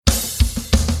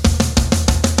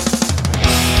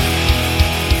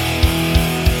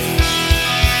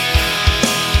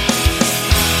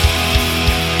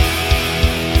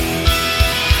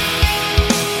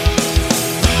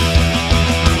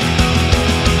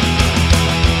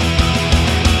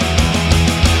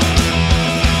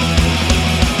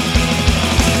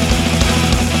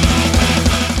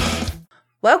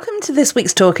to this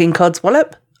week's Talking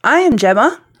Codswallop. I am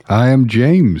Gemma. I am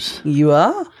James. You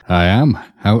are? I am.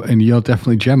 And you're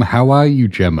definitely Gemma. How are you,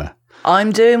 Gemma?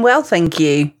 I'm doing well, thank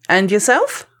you. And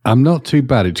yourself? I'm not too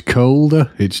bad. It's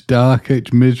colder, it's darker,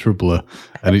 it's miserabler,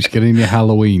 and it's getting near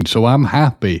Halloween. So I'm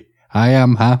happy. I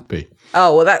am happy.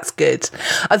 Oh, well, that's good.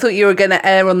 I thought you were going to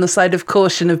err on the side of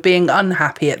caution of being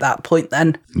unhappy at that point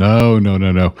then. No.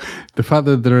 The fact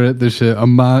that there's a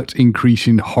marked increase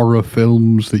in horror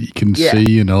films that you can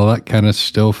see and all that kind of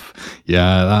stuff.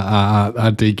 Yeah,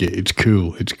 I dig it. It's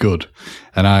cool. It's good.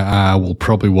 And I will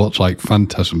probably watch like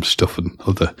Phantasm stuff and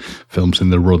other films in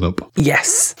the run-up.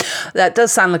 Yes, that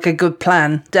does sound like a good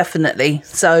plan, definitely.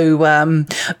 So,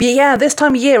 but yeah, this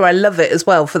time of year I love it as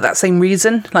well for that same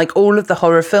reason. Like all of the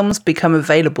horror films become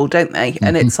available, don't they?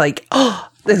 And it's like, oh,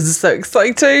 this is so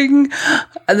exciting.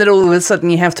 And then all of a sudden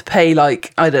you have to pay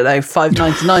like, I don't know,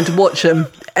 $5.99 to watch them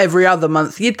every other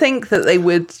month. You'd think that they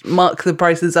would mark the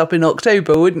prices up in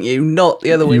October, wouldn't you? Not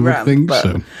the other way around. You would think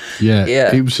so.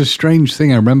 Yeah. It was a strange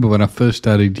thing. I remember when I first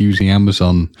started using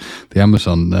Amazon,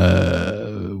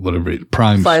 whatever it,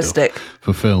 Prime Fire stuff Stick.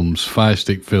 For films, Fire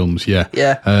Stick films, yeah.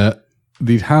 Yeah.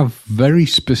 They'd have very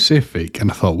specific, and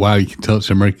I thought, wow, you can tell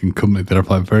it's an American company, they'd have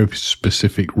like very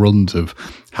specific runs of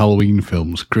Halloween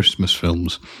films, Christmas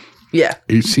films. Yeah.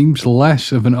 It seems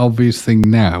less of an obvious thing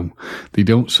now. They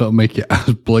don't sort of make it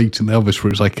as blatantly obvious where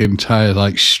it's like an entire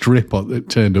like strip that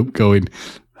turned up going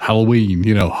Halloween,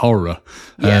 horror.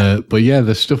 Yeah. But yeah,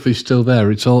 the stuff is still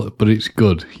there. But it's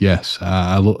good. Yes.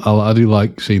 I do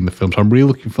like seeing the films. I'm really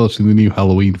looking forward to the new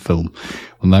Halloween film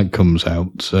when that comes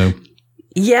out. So.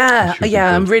 Yeah,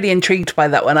 I'm really intrigued by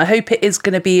that one. I hope it is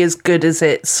going to be as good as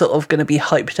it's sort of going to be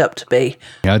hyped up to be.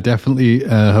 Yeah, I definitely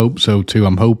hope so too.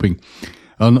 I'm hoping.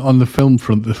 On the film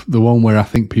front, the one where I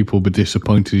think people will be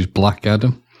disappointed is Black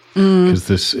Adam.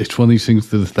 Because it's one of these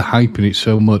things that the hype in it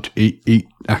so much,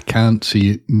 I can't see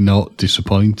it not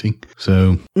disappointing.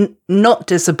 So not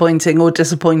disappointing or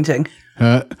disappointing.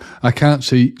 I can't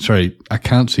see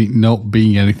it not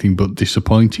being anything but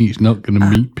disappointing. It's not going to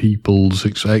meet people's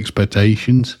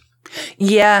expectations.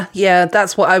 Yeah,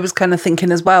 that's what I was kind of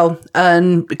thinking as well.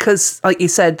 And because, like you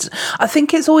said, I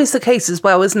think it's always the case as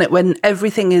well, isn't it? When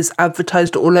everything is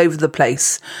advertised all over the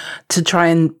place to try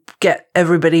and get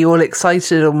everybody all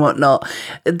excited and whatnot,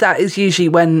 that is usually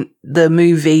when the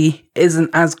movie isn't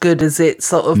as good as it's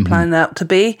sort of planned out to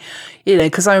be.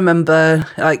 Because I remember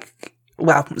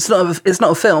well, it's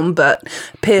not a film, but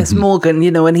Piers Morgan,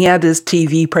 when he had his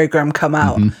TV program come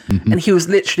out, and he was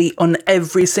literally on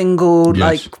every single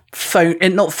phone,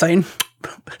 not phone.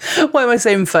 Why am I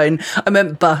saying phone? I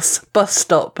meant bus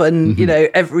stop, and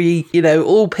every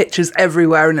all pictures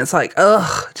everywhere, and it's like,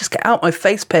 ugh, just get out my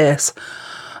face, Piers.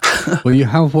 Well, you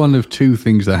have one of two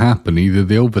things that happen. Either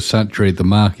they oversaturate the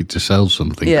market to sell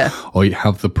something, or you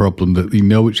have the problem that they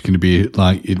know it's going to be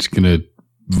it's going to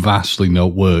vastly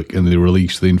not work, and they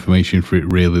release the information for it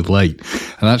really late.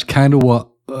 And that's kind of what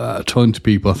talking to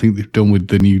people, I think they've done with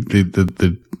the new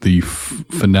the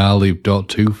finale of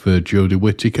Doctor 2 for Jodie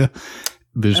Whittaker.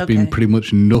 There's been pretty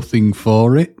much nothing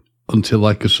for it until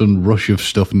like a sudden rush of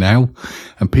stuff now,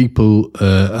 and people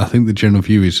I think the general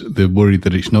view is they're worried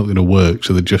that it's not going to work,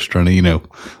 so they're just trying to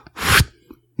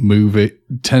move it.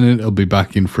 Tennant will be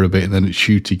back in for a bit, and then it's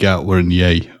shooty Gatwa, and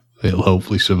yay, it'll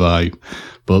hopefully survive.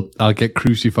 But I'll get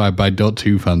crucified by Doctor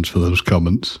 2 fans for those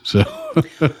comments. So,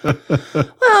 well,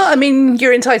 I mean,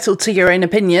 you're entitled to your own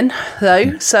opinion,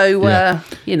 though. So,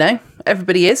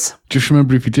 everybody is. Just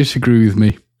remember, if you disagree with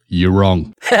me, you're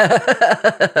wrong.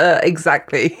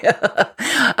 Exactly.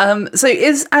 So,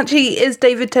 is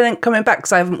David Tennant coming back?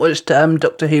 Because I haven't watched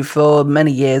Doctor Who for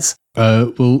many years.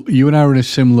 Well, you and I are in a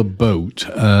similar boat.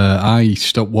 I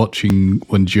stopped watching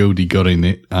when Jodie got in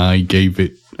it. I gave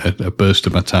it a burst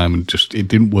of my time, and it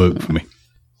didn't work for me.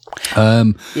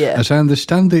 As I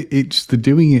understand it, it's the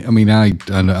doing it. I mean, I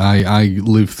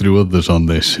live through others on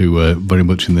this who are very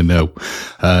much in the know,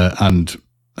 and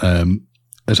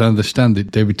as I understand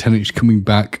it, David Tennant is coming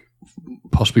back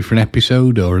possibly for an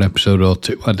episode or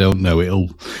two. I don't know.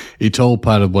 It's all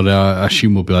part of what I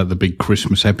assume will be like the big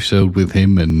Christmas episode with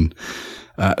him, and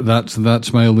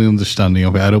that's my only understanding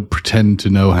of it. I don't pretend to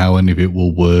know how any of it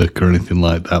will work or anything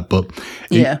like that, but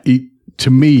it to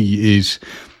me is.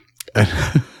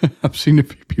 I've seen a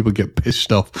few people get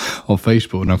pissed off on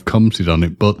Facebook when I've commented on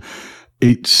it, but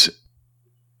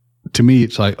to me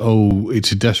it's like,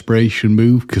 it's a desperation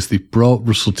move because they brought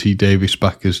Russell T Davies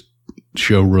back as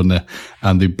showrunner,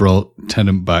 and they brought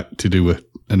Tennant back to do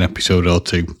an episode or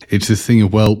two. It's the thing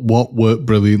of, well, what worked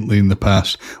brilliantly in the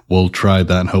past, we'll try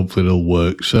that and hopefully it'll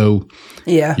work. So,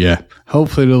 yeah,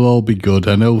 hopefully it'll all be good.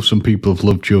 I know some people have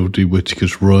loved Jodie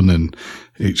Whittaker's run and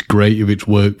it's great if it's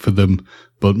worked for them,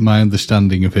 but my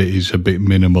understanding of it is a bit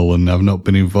minimal and I've not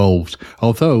been involved.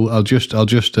 Although I'll just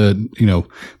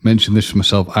mention this for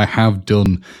myself. I have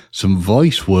done some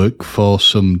voice work for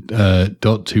some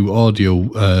 .2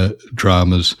 audio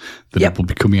dramas that will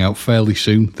be coming out fairly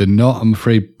soon. They're not, I'm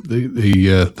afraid,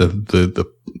 the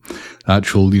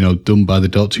actual, done by the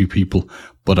 .2 people,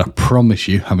 but I promise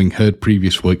you, having heard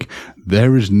previous work,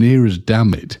 they're as near as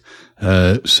damn it.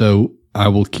 So I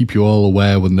will keep you all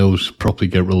aware when those properly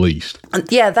get released.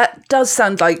 Yeah, that does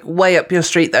sound like way up your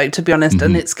street, though, to be honest.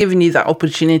 And it's giving you that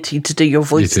opportunity to do your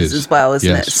voices as well,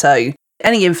 isn't it? So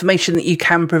any information that you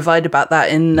can provide about that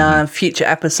in future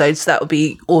episodes, that would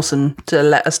be awesome to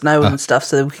let us know and stuff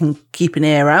so that we can keep an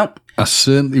ear out. I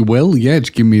certainly will, yeah. It's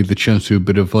given me the chance to do a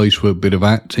bit of voice work, a bit of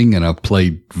acting, and I've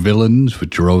played villains,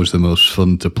 which are always the most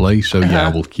fun to play. So, yeah,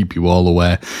 I will keep you all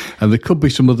aware. And there could be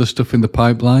some other stuff in the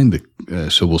pipeline,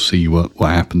 so we'll see what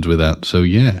happens with that. So,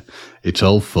 yeah, it's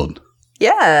all fun.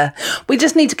 Yeah, we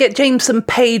just need to get James some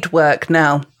paid work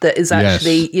now that is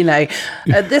actually,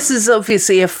 this is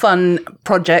obviously a fun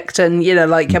project and,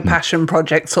 like a passion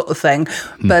project sort of thing.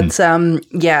 But, and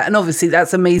obviously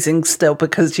that's amazing still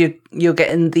because you're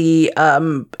getting the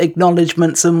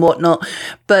acknowledgements and whatnot.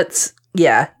 But,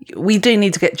 yeah, we do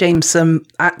need to get James some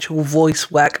actual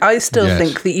voice work. I still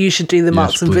think that you should do the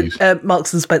Marks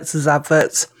and Spencer's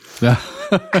adverts.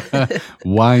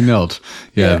 Why not?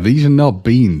 Yeah, these are not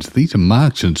beans. These are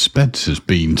Marks and Spencer's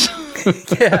beans.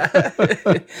 Yeah.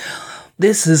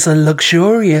 This is a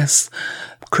luxurious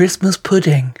Christmas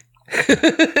pudding.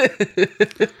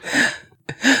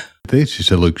 This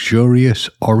is a luxurious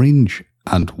orange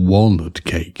and walnut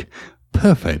cake.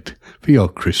 Perfect for your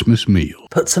Christmas meal.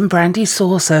 Put some brandy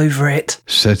sauce over it.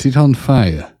 Set it on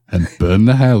fire and burn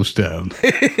the house down.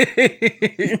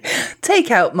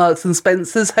 Take out Marks and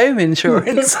Spencer's home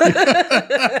insurance.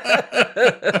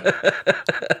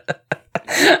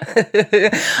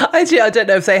 Actually, I don't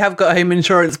know if they have got home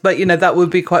insurance, but that would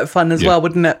be quite fun as well,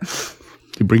 wouldn't it?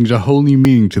 It brings a whole new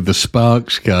meaning to the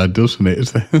Sparks card, doesn't it?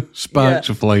 It's the Sparks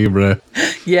flavour.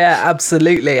 Yeah,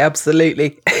 absolutely.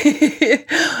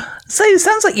 So it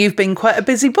sounds like you've been quite a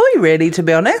busy boy, really, to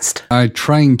be honest. I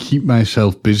try and keep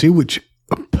myself busy, which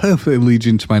perfectly leads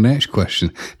into my next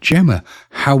question. Gemma,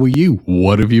 how are you?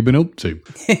 What have you been up to?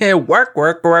 Work.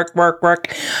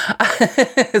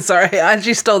 Sorry, I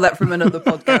actually stole that from another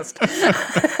podcast.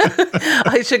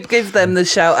 I should give them the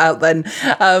shout out then.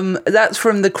 That's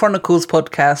from the Chronicles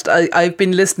podcast. I've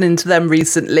been listening to them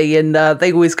recently and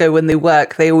they always go when they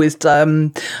work. They always,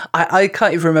 I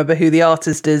can't even remember who the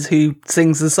artist is who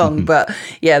sings the song, but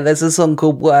yeah, there's a song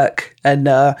called Work and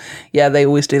they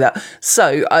always do that.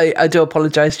 So I do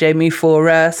apologise, Jamie,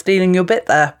 for stealing your bit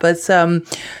there. But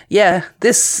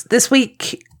this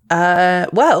week,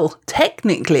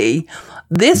 technically,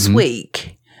 this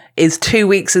week is 2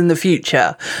 weeks in the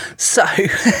future. So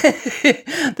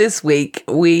this week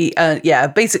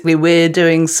basically we're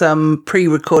doing some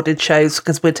pre-recorded shows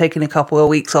because we're taking a couple of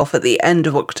weeks off at the end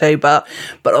of October,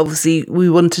 but obviously we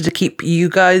wanted to keep you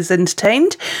guys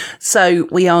entertained. So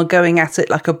we are going at it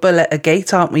like a bull at a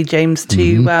gate, aren't we, James,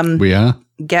 to we are.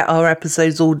 Get our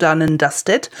episodes all done and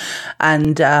dusted.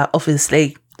 And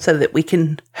obviously so that we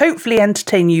can hopefully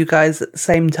entertain you guys at the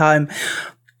same time.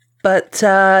 But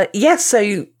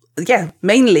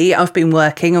mainly I've been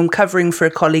working. I'm covering for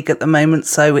a colleague at the moment,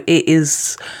 so it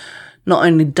is not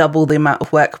only double the amount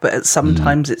of work, but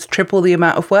sometimes it's triple the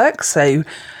amount of work. So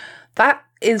that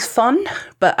is fun.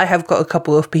 But I have got a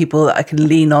couple of people that I can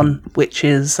lean on, which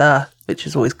is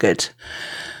always good.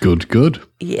 Good.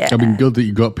 Yeah. I mean, good that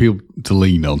you've got people to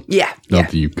lean on. Yeah. Not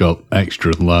that you've got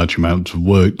extra large amounts of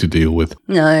work to deal with.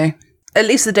 No. At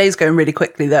least the day's going really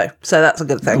quickly, though, so that's a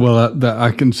good thing. Well,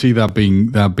 I can see that being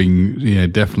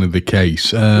definitely the case.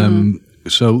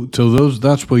 So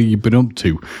that's what you've been up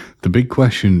to. The big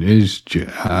question is,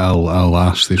 I'll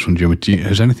ask this one, Jimmy.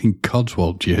 Has anything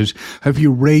codswalloped you? Have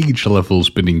your rage levels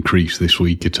been increased this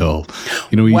week at all?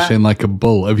 You're saying like a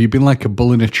bull. Have you been like a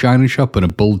bull in a china shop and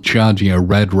a bull charging a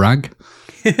red rag?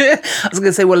 I was going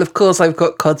to say, well, of course I've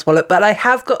got codswallop, but I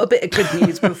have got a bit of good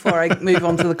news before I move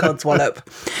on to the codswallop.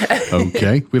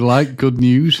 Okay, we like good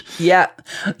news. Yeah.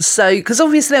 So, because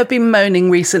obviously I've been moaning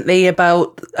recently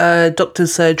about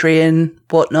doctor's surgery and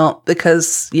whatnot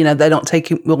because, they're not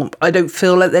taking, I don't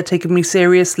feel like they're taking me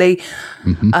seriously.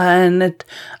 And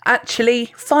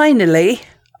actually, finally,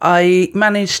 I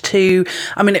managed to,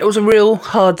 I mean, it was a real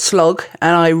hard slog,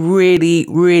 and I really,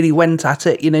 really went at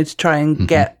it, to try and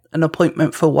get an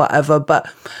appointment for whatever.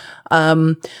 But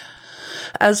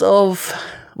as of,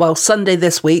 Sunday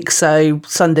this week, so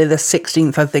Sunday the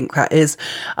 16th, I think that is,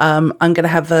 I'm going to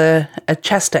have a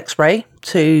chest x-ray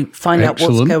to find out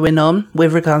what's going on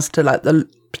with regards to like the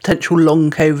potential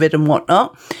long COVID and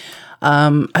whatnot.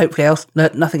 Hopefully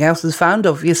nothing else is found,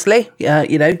 obviously.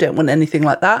 Don't want anything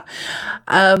like that.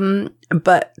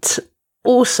 But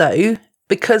also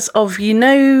because of,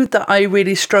 that I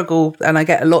really struggle and I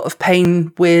get a lot of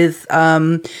pain with,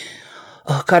 I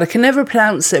can never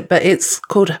pronounce it, but it's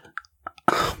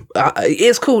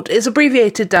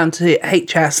abbreviated down to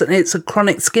HS, and it's a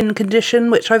chronic skin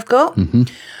condition, which I've got. Mm-hmm.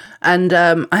 And,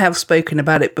 I have spoken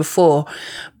about it before,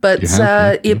 but,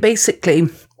 basically,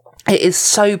 it is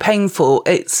so painful.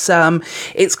 It's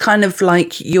kind of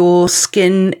like your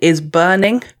skin is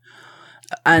burning,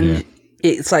 and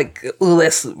it's like all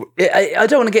this. I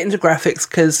don't want to get into graphics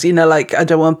because I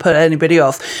don't want to put anybody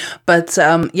off. But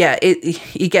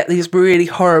you get these really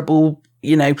horrible,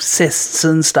 cysts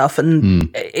and stuff, and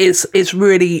it's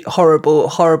really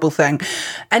horrible thing.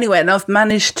 Anyway, and I've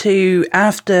managed to,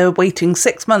 after waiting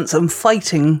 6 months and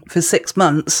fighting for 6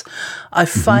 months, I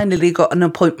finally got an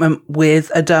appointment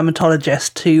with a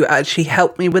dermatologist to actually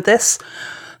help me with this.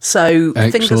 So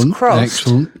fingers crossed.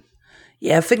 Excellent.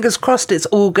 Yeah, fingers crossed it's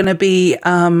all going to be,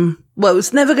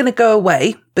 it's never going to go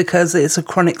away because it's a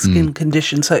chronic skin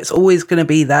condition, so it's always going to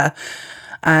be there.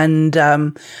 And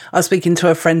I was speaking to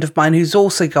a friend of mine who's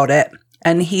also got it,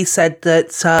 and he said that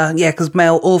because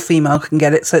male or female can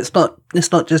get it, so it's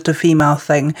not just a female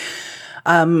thing.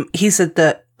 He said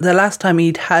that the last time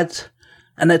he'd had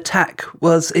an attack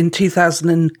was in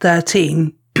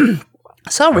 2013.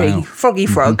 Sorry, wow. Froggy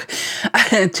Frog,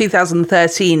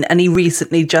 2013, and he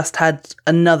recently just had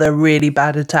another really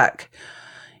bad attack.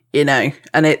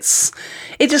 And it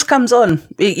just comes on.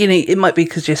 It might be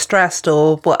because you're stressed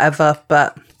or whatever,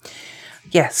 but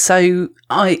yeah. So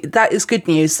that is good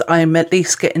news. I'm at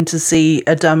least getting to see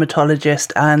a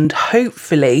dermatologist, and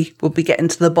hopefully we'll be getting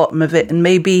to the bottom of it and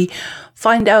maybe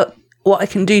find out what I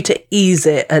can do to ease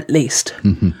it at least.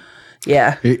 Mm-hmm.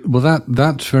 Yeah.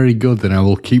 That's very good. Then I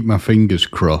will keep my fingers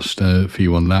crossed for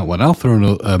you on that one. I'll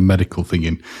throw a medical thing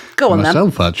in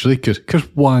myself, actually, because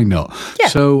why not? Yeah.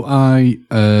 So I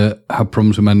had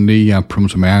problems with my knee, I had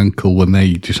problems with my ankle. When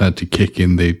they decided to kick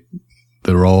in,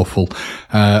 they're awful.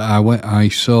 I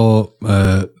saw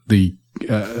the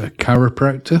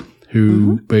chiropractor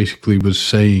who basically was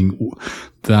saying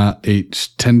that it's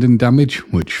tendon damage,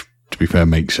 which, to be fair,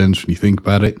 makes sense when you think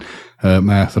about it.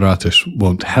 My arthritis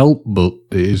won't help, but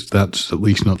that's at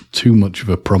least not too much of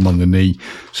a problem on the knee.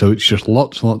 So it's just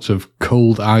lots of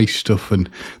cold ice stuff. And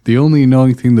the only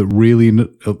annoying thing that really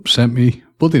upset me,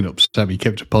 didn't upset me,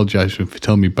 kept apologising for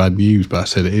telling me bad news, but I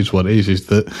said it is what it is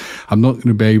that I'm not going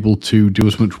to be able to do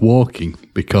as much walking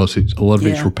because a lot of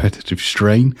it's repetitive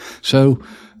strain. So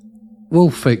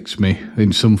will fix me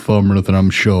in some form or another,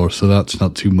 I'm sure. So that's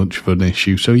not too much of an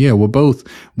issue. So yeah,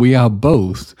 we are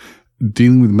both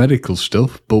dealing with medical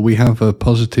stuff, but we have a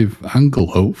positive angle,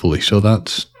 hopefully. So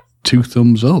that's 2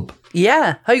 thumbs up.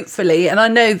 Yeah, hopefully. And I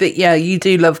know that, you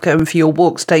do love going for your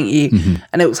walks, don't you? Mm-hmm.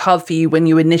 And it was hard for you when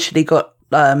you initially got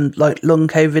like long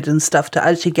COVID and stuff to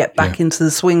actually get back into the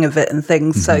swing of it and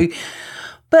things. Mm-hmm. So,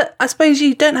 but I suppose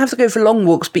you don't have to go for long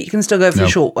walks, but you can still go for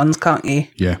short ones, can't you?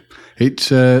 Yeah.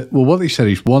 It's what they said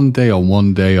is 1 day on,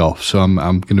 1 day off. So I'm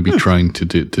going to be trying to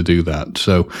do that.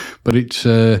 So, but it's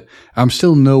I'm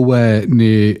still nowhere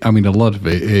near. I mean, a lot of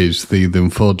it is the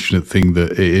unfortunate thing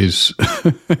that it is,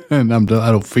 and I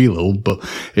don't feel old, but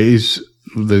it is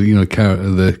the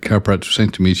chiropractor was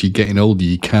saying to me is you're getting older,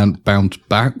 you can't bounce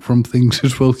back from things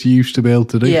as well as you used to be able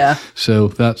to do. Yeah. So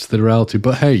that's the reality.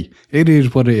 But hey, it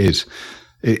is what it is.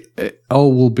 It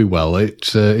all will be well.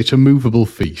 It's a movable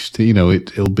feast.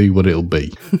 It'll be what it'll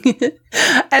be.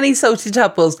 Any salty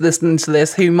tapples listening to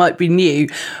this who might be new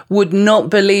would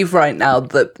not believe right now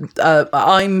that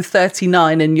I'm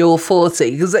 39 and you're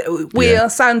 40, because we are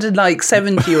sounding like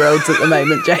 70-year-olds at the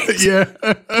moment, James. Yeah.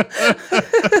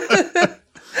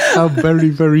 How very,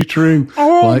 very true.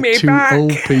 Like 2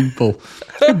 old people.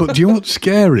 Yeah, but do you know what's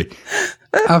scary?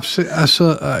 I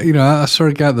saw a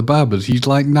guy at the barber's. He's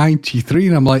like 93,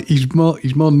 and I'm like, he's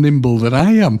more nimble than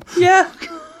I am. Yeah,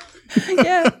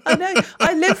 I know.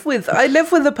 I live with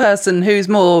a person who's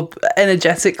more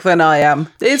energetic than I am.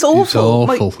 It's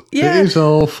awful. It's awful. It is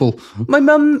awful. My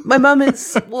mum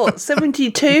is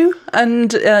 72,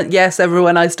 and yes,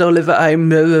 everyone, I still live at home,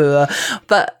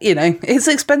 but it's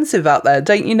expensive out there,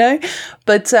 don't you know?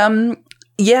 But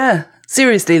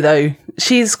seriously though,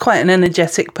 she's quite an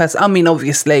energetic person. I mean,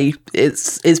 obviously,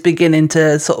 it's beginning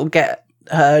to sort of get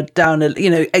her down.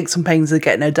 Aches and pains are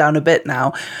getting her down a bit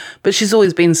now, but she's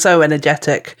always been so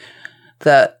energetic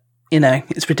that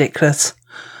it's ridiculous.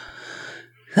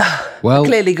 Well, I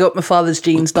clearly got my father's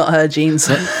genes, not her genes.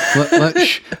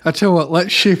 I tell you what,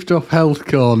 let's shift off Health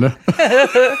Corner.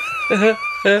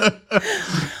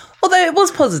 Although it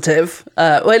was positive,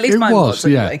 well, at least mine was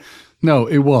anyway. Yeah. No,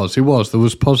 it was. There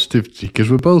was positivity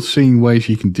because we're both seeing ways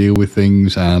you can deal with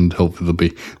things, and hopefully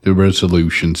there'll be the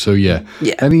resolution. So yeah.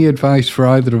 Any advice for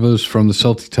either of us from the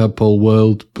Salty Tadpole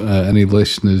world? Any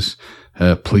listeners?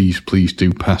 Please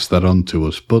do pass that on to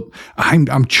us. But I'm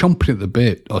chomping at the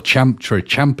bit, or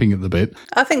champing at the bit.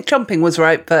 I think chomping was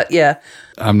right, but yeah.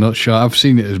 I'm not sure. I've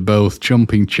seen it as both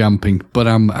chomping, champing, but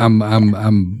I'm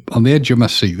on the edge of my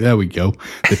seat. There we go.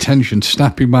 The tension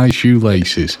snapping my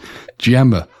shoelaces.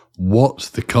 Gemma, what's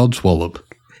the codswallop?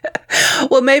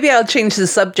 Well, maybe I'll change the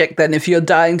subject then if you're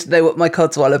dying to know what my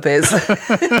codswallop is.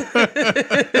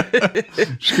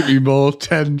 It's going to be more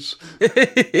tense.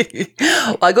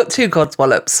 Well, I got 2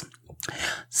 codswallops.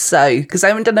 So, because I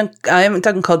haven't done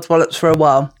codswallops for a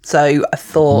while. So I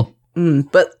thought,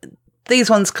 but these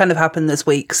ones kind of happened this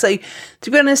week. So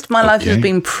to be honest, my life has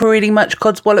been pretty much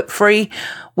codswallop free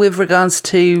with regards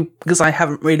to, because I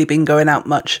haven't really been going out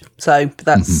much. So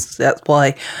that's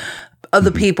why. Other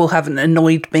people haven't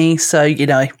annoyed me, so,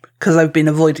 because I've been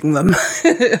avoiding them.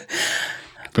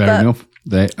 Fair enough.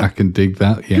 I can dig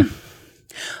that, yeah.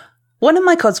 One of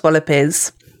my codswallop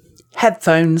is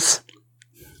headphones.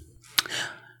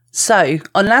 So,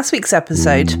 on last week's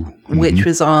episode, which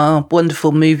was our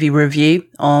wonderful movie review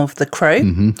of The Crow,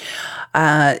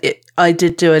 I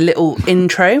did do a little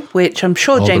intro, which I'm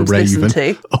sure James listened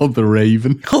to. Oh, The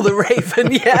Raven. Oh, The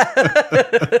Raven, yeah.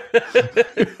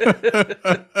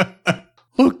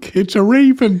 Look, it's a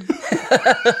raven.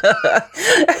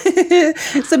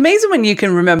 It's amazing when you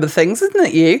can remember things, isn't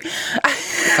it, you?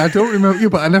 I don't remember you,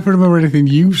 but I never remember anything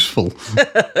useful.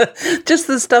 Just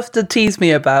the stuff to tease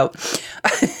me about.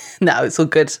 No, it's all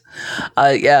good.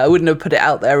 I wouldn't have put it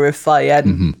out there if I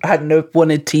hadn't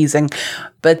wanted teasing.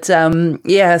 But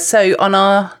so on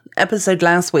our episode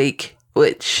last week,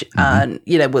 which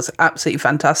was absolutely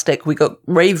fantastic, we got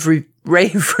rave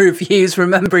reviews,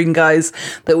 remembering, guys,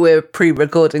 that we're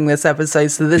pre-recording this episode,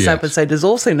 so this episode has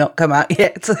also not come out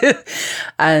yet.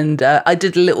 And I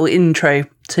did a little intro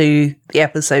to the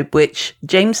episode, which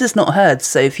James has not heard,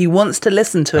 so if he wants to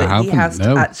listen to it, he has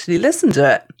to actually listen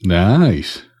to it.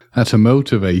 Nice. That's a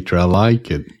motivator. I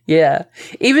like it. Yeah.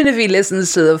 Even if he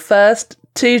listens to the first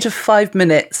 2 to 5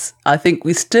 minutes, I think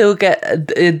we still get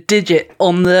a digit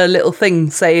on the little thing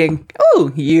saying, "Oh,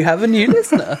 you have a new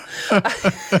listener."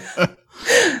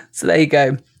 So there you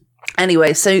go.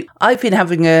 Anyway, so I've been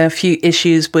having a few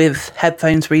issues with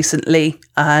headphones recently,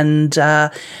 and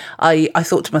I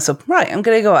thought to myself, right, I'm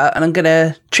going to go out and I'm going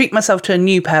to treat myself to a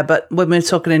new pair. But when we're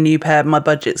talking a new pair, my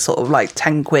budget's sort of like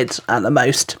 10 quid at the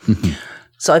most.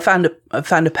 So I found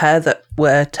a pair that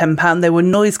were £10. They were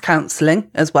noise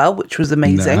cancelling as well, which was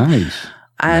amazing. Nice.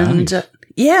 And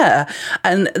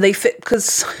and they fit,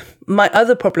 because my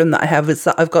other problem that I have is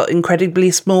that I've got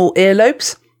incredibly small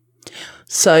earlobes.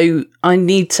 So I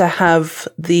need to have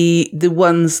the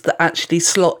ones that actually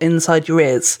slot inside your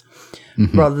ears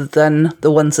rather than the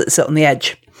ones that sit on the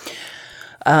edge.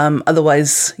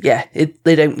 Otherwise,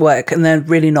 they don't work and they're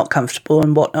really not comfortable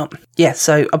and whatnot. Yeah,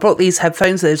 so I bought these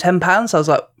headphones. They were £10. I was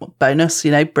like, bonus,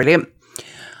 brilliant.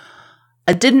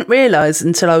 I didn't realise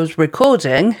until I was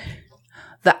recording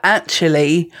that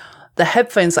actually the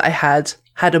headphones that I had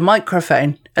a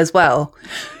microphone as well.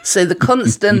 So the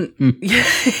constant,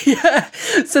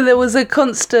 so there was a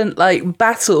constant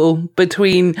battle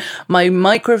between my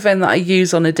microphone that I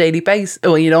use on a daily basis,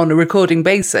 or, on a recording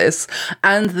basis,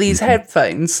 and these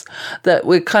headphones that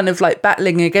were kind of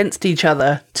battling against each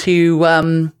other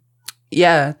to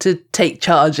take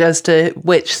charge as to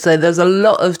which. So there's a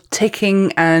lot of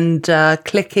ticking and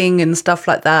clicking and stuff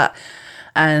like that.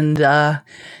 And, I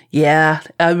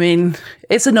mean,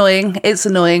 it's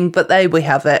annoying, but there we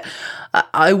have it.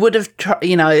 I would have tried,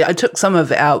 I took some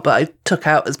of it out, but I took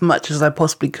out as much as I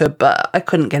possibly could, but I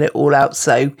couldn't get it all out.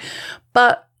 So,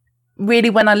 but really,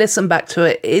 when I listen back to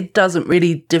it, it doesn't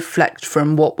really deflect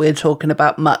from what we're talking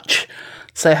about much.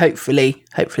 So hopefully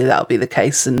that'll be the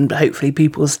case, and hopefully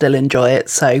people still enjoy it.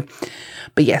 So,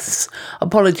 but yes,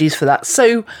 apologies for that.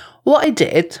 So what I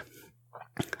did,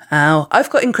 I've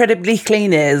got incredibly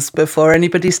clean ears before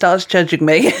anybody starts judging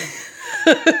me.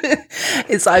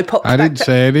 is I popped I didn't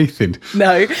say anything.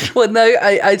 No. Well, no,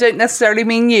 I don't necessarily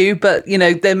mean you, but,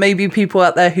 there may be people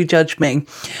out there who judge me.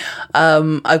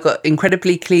 I've got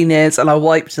incredibly clean ears and I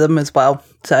wiped them as well.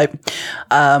 So,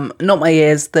 not my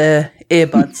ears, the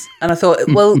earbuds. And I thought,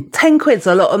 well, 10 quid's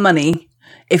a lot of money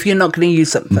if you're not going to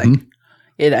use something,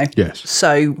 Yes.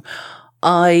 So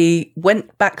I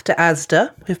went back to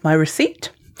Asda with my receipt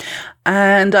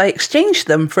and I exchanged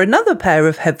them for another pair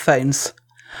of headphones.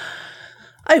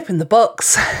 Opened the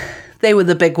box. They were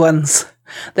the big ones.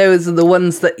 Those are the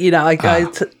ones that,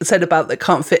 I said about that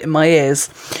can't fit in my ears.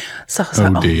 So I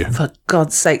was dear. For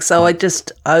God's sake. So I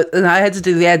had to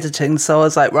do the editing. So I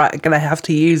was like, right, I'm going to have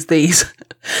to use these.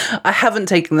 I haven't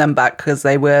taken them back because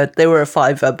they were a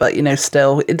 £5, but,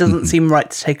 still, it doesn't seem right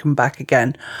to take them back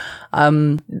again.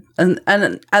 And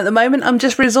at the moment, I'm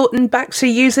just resorting back to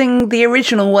using the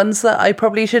original ones that I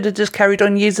probably should have just carried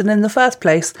on using in the first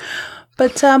place.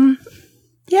 But,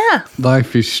 yeah.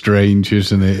 Life is strange,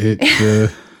 isn't it?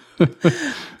 It's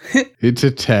it's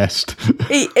a test.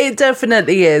 It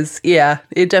definitely is. Yeah,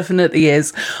 it definitely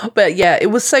is. But yeah, it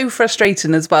was so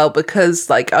frustrating as well because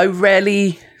it's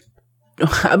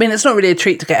not really a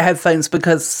treat to get headphones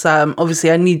because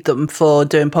obviously I need them for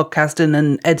doing podcasting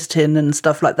and editing and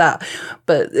stuff like that.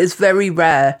 But it's very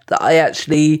rare that I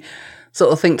actually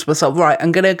sort of think to myself, right,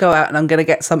 I'm going to go out and I'm going to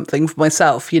get something for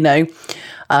myself,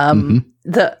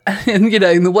 That, and,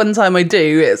 the one time I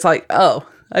do, it's like, oh,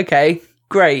 okay,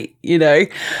 great,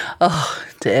 Oh,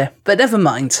 dear. But never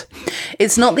mind.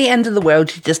 It's not the end of the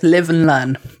world. You just live and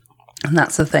learn. And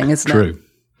that's the thing, isn't it? True.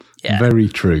 Yeah. Very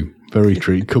true. Very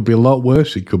true. It could be a lot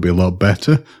worse. It could be a lot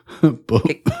better. But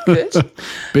it could.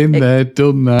 Been there,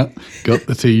 done that. Got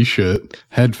the T-shirt,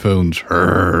 headphones.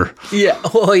 Yeah.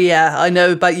 Oh, yeah. I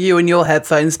know about you and your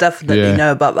headphones. Definitely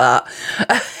know about that.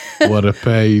 What a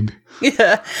pain.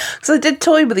 Yeah. So I did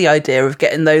toy with the idea of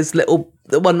getting those not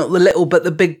the little, but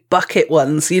the big bucket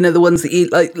ones. The ones that you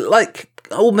like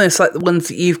almost like the ones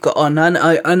that you've got on. I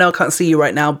know I can't see you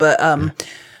right now, but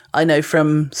I know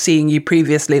from seeing you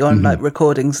previously on like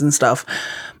recordings and stuff.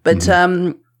 But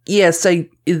so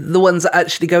the ones that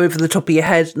actually go over the top of your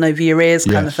head and over your ears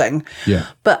kind of thing. Yeah.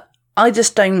 But I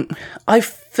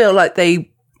feel like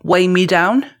they weigh me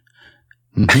down.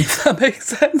 If that makes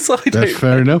sense. That's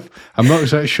fair enough. I'm not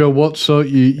exactly sure what sort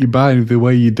you buy if they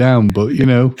weigh you down, but I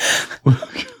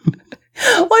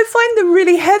find them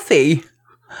really heavy.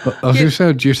 I was going to say,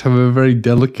 I just have a very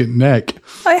delicate neck.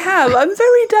 I have. I'm a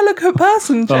very delicate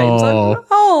person, James. I've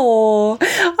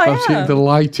the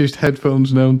lightest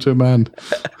headphones known to man.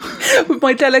 With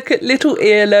my delicate little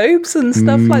earlobes and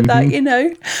stuff like that,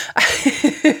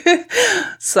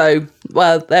 So,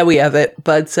 well, there we have it.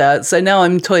 But so now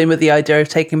I'm toying with the idea of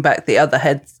taking back the other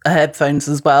headphones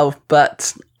as well.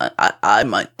 But I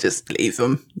might just leave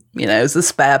them, as a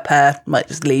spare pair. Might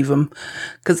just leave them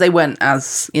because they weren't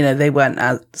as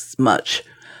much.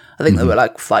 I think they were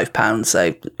like £5, so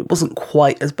it wasn't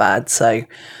quite as bad. So,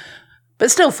 but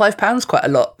still, £5 quite a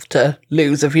lot to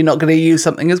lose if you're not going to use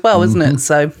something as well, isn't it?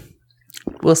 So,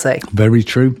 we'll see. Very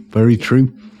true. Very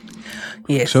true.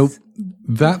 Yes. So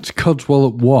that's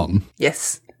Codswallop 1.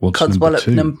 Yes. What's Codswallop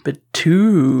number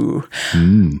 2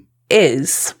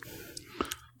 is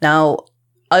now.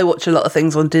 I watch a lot of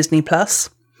things on Disney Plus.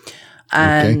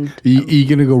 And are you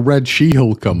going to go Red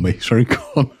She-Hulk on me? Sorry, go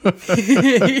on.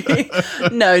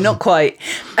 No, not quite.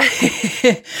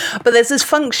 But there's this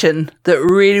function that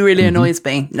really, really annoys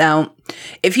me. Now,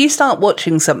 if you start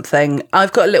watching something,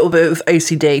 I've got a little bit of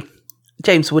OCD.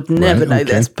 James would never know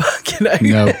this, but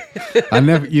No,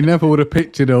 you never would have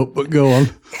picked it up, but go on.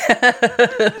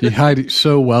 You hide it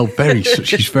so well.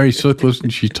 She's very subtle,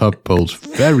 isn't she, Tadpoles?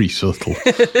 Very subtle.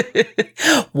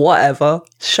 Whatever.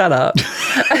 Shut up.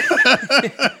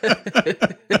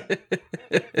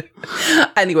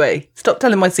 Anyway, stop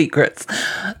telling my secrets.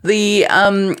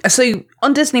 So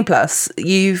on Disney Plus,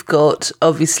 you've got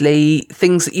obviously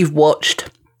things that you've watched,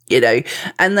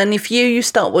 and then if you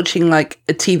start watching like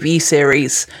a TV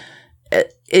series,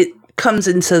 it comes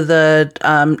into the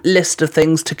list of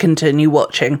things to continue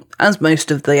watching, as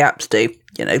most of the apps do.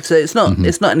 So it's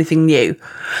not anything new.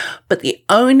 But the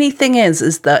only thing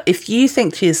is that if you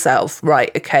think to yourself,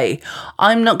 right, okay,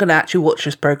 I'm not going to actually watch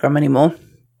this program anymore.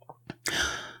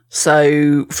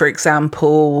 So, for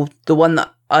example, the one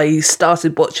that I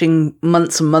started watching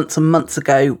months and months and months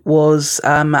ago was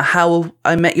How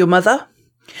I Met Your Mother.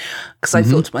 Because I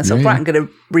thought to myself, right, I'm going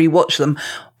to rewatch them.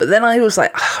 But then I was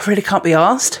like, I really can't be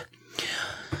arsed.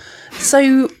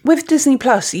 So with Disney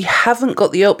Plus, you haven't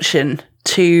got the option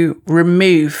to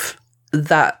remove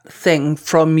that thing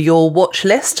from your watch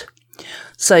list.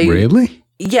 So really?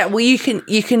 Yeah, well, you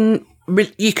can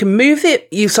you can move it.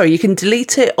 You can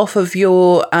delete it off of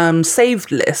your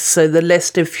saved list. So the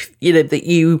list of that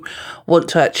you want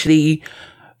to actually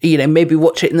maybe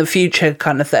watch it in the future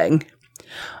kind of thing.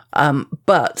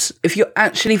 But if you're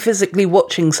actually physically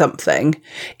watching something,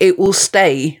 it will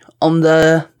stay on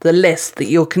the list that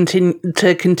you'll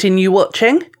continue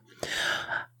watching.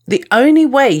 The only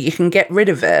way you can get rid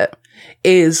of it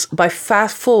is by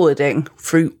fast forwarding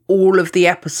through all of the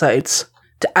episodes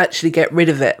to actually get rid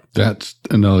of it. That's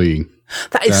annoying.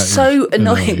 That is so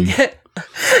annoying.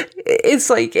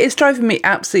 It's driving me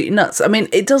absolutely nuts. I mean,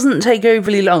 it doesn't take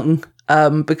overly long.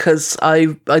 Because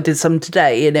I did some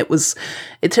today, and it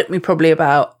took me probably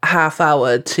about half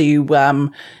hour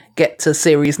to get to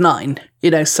series 9.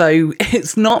 So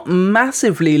it's not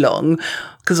massively long,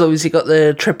 because obviously you got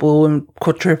the triple and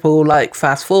quadruple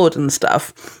fast forward and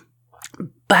stuff.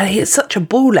 But it's such a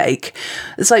ball ache.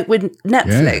 It's like with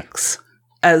Netflix,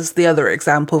 as the other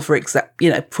example, for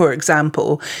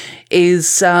example,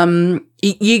 is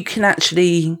you can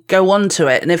actually go onto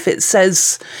it, and if it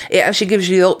says, it actually gives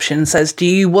you the option, says, do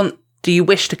you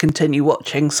wish to continue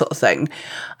watching, sort of thing.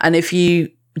 And if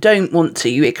you don't want to,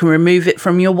 it can remove it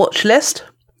from your watch list,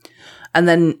 and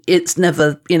then it's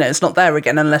never, it's not there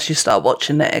again unless you start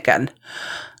watching it again.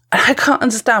 I can't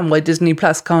understand why Disney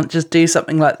Plus can't just do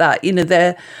something like that.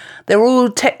 They're all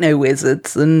techno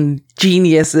wizards and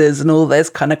geniuses and all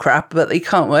this kind of crap, but they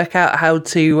can't work out how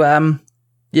to,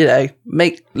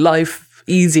 make life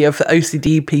easier for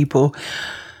OCD people.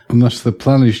 Unless the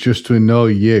plan is just to annoy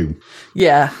you.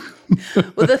 Yeah.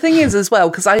 Well, the thing is as well,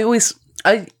 because I've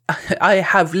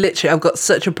got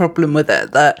such a problem with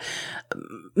it that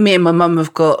me and my mum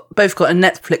have both got a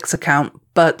Netflix account,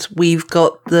 but we've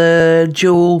got the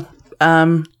dual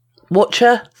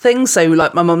watcher thing. So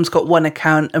my mum's got one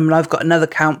account and I've got another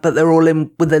account, but they're all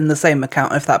within the same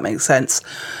account, if that makes sense.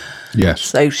 Yes.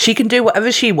 So she can do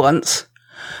whatever she wants,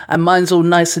 and mine's all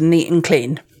nice and neat and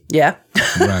clean. Yeah.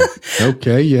 Right.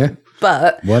 Okay. Yeah.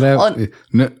 But whatever.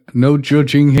 No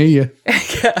judging here.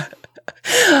 Yeah.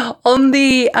 On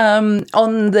the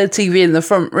TV in the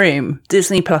front room,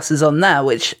 Disney Plus is on there,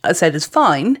 which I said is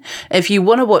fine. If you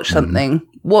want to watch something,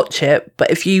 watch it.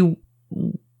 But if you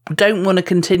don't want to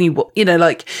continue,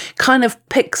 kind of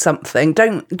pick something.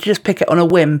 Don't just pick it on a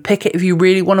whim. Pick it if you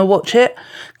really want to watch it,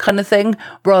 kind of thing,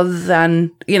 rather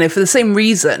than, for the same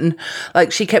reason.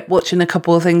 She kept watching a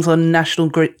couple of things on National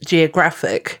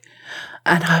Geographic,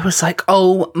 and I was like,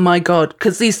 oh my God,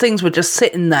 because these things were just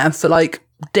sitting there for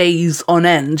days on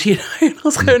end, and I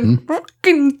was going,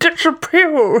 fucking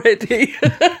disappear already.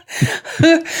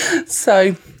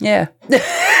 So, yeah.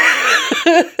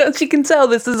 As you can tell,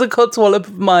 this is a codswallop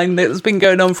of mine that's been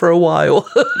going on for a while.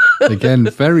 Again,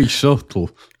 very subtle.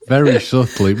 Very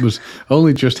subtle. It was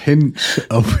only just hints,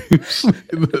 obviously.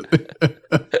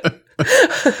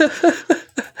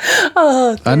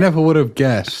 I never would have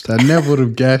guessed.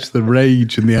 The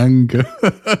rage and the anger.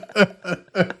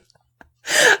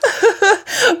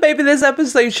 Maybe this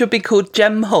episode should be called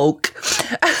Gem Hulk.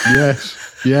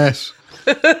 Yes.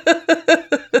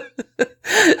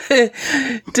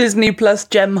 Disney Plus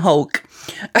Gem Hulk.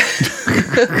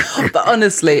 But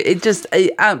honestly, it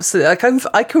absolutely,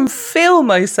 I can feel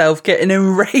myself getting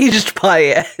enraged by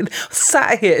it.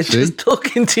 Sat here just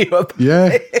talking to you about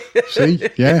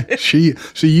it. See,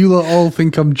 you lot all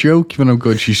think I'm joking when I'm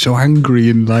going, she's so angry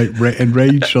and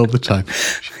enraged all the time.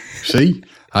 See,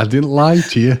 I didn't lie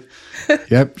to you.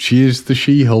 Yep, she is the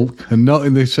She-Hulk, and not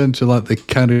in the sense of the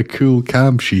kind of cool,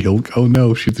 calm She-Hulk. Oh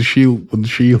no, she's the She-Hulk when the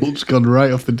She-Hulk's gone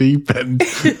right off the deep end.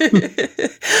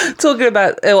 Talking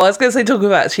about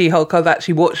She-Hulk, I've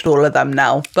actually watched all of them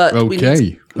now, but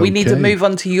we need to move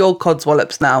on to your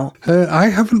codswallops now. I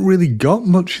haven't really got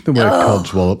much in the way of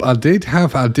codswallop. I did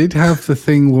have the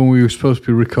thing when we were supposed to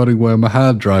be recording where my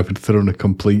hard drive had thrown a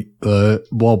complete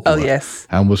wobbler. Oh, yes.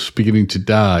 And was beginning to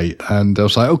die. And I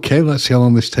was like, okay, let's see how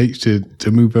long this takes to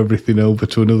move everything over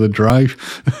to another drive.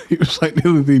 It was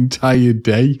nearly the entire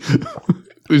day.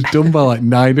 It was done by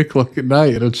 9 o'clock at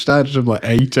night, and I'd started at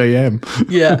 8 a.m.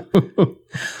 Yeah.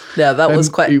 Yeah, that was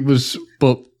quite... It was,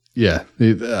 but... Yeah,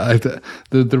 the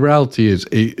reality is,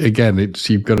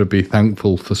 you've got to be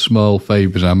thankful for small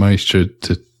favours. I managed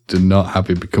to not have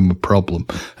it become a problem.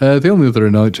 The only other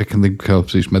annoyance I can think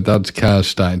of is my dad's car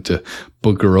starting to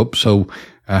bugger up, so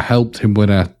I helped him when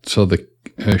I saw the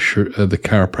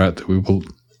chiropractor. We were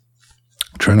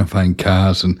trying to find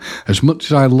cars, and as much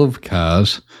as I love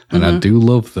cars, and I do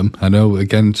love them, I know,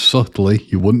 again, subtly,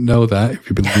 you wouldn't know that if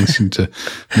you've been listening to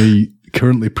me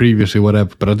currently, previously,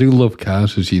 whatever. But I do love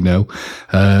cars, as you know.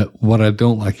 What I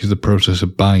don't like is the process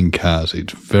of buying cars.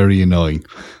 It's very annoying.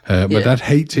 My dad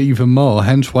hates it even more,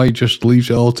 hence why he just leaves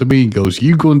it all to me and goes,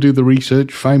 you go and do the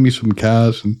research, find me some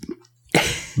cars, and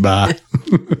bah.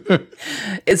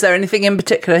 Is there anything in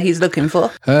particular he's looking for?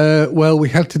 Well, we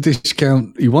had to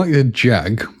discount. He wanted a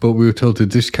Jag, but we were told to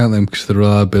discount them because of the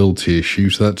reliability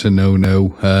issues. That's a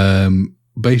no-no.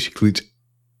 Basically,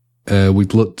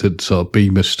 we'd looked at sort of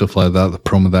Beamer, stuff like that. The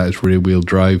problem with that is rear-wheel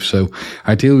drive. So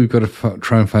ideally, we've got to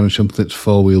try and find something that's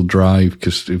four-wheel drive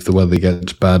because if the weather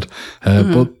gets bad.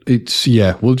 But it's,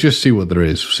 we'll just see what there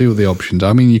is, see what the options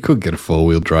are. I mean, you could get a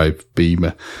four-wheel drive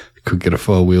Beamer. You could get a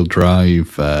four-wheel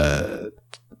drive,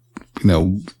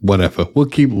 whatever. We'll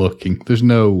keep looking.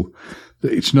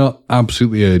 It's not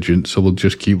absolutely urgent, so we'll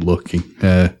just keep looking.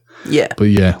 But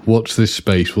watch this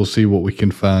space. We'll see what we can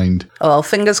find. Well,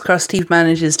 fingers crossed he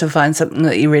manages to find something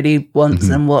that he really wants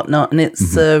and whatnot. And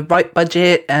it's the right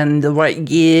budget and the right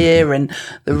gear and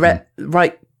the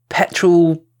right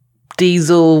petrol,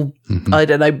 diesel, I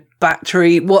don't know,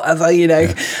 battery, whatever,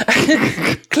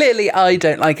 Clearly, I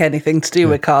don't like anything to do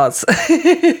with cars.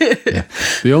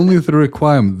 The only other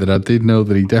requirement that I did know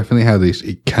that he definitely had is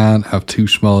it can't have too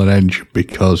small an engine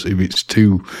because if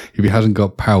it hasn't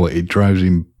got power, it drives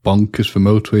him bonkers for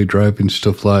motorway driving,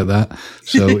 stuff like that.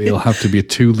 So it'll have to be a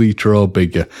 2 litre or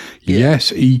bigger.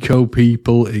 Yes, eco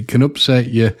people, it can upset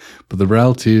you, but the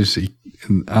reality is,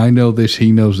 I know this,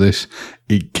 he knows this,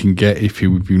 it can get if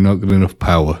you've not got enough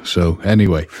power. So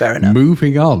anyway, fair enough.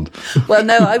 Moving on. Well,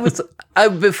 no,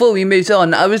 before we moved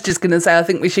on, I was just going to say, I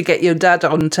think we should get your dad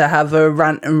on to have a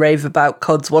rant and rave about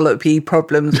Codswallopy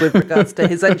problems with regards to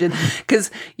his engine. Because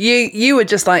you were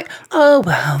just like, oh,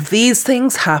 well, these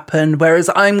things happen. Whereas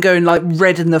I'm going like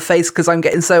red in the face because I'm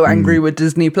getting so angry with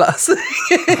Disney Plus.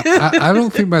 I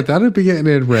don't think my dad would be getting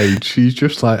enraged. He's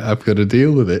just like, I've got to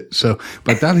deal with it. So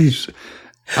my dad is...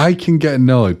 I can get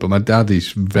annoyed, but my dad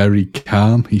is very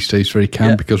calm. He stays very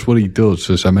calm because what he does,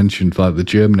 as I mentioned, like the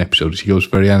German episodes, he goes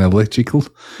very analytical.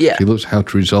 Yeah. He looks how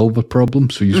to resolve a problem,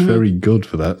 so he's very good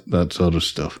for that sort of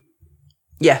stuff.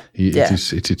 Yeah.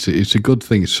 It's a good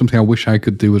thing. It's something I wish I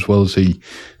could do as well as he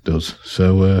does.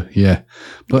 So,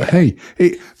 But hey,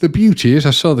 the beauty is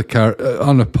I saw the car,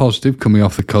 on a positive, coming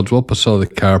off the Codswallop, I saw the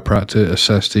chiropractor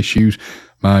assessed issues.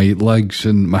 My legs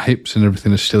and my hips and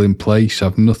everything are still in place.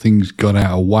 Nothing's gone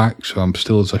out of whack, so I'm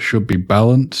still as I should be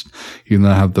balanced, even though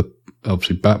I have the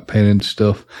obviously back pain and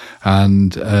stuff.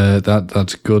 And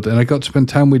that's good. And I got to spend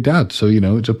time with Dad, so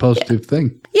it's a positive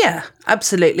thing. Yeah,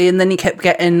 absolutely. And then you kept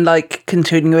getting like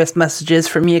continuous messages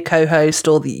from your co-host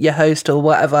or your host or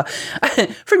whatever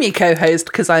from your co-host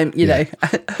because I'm,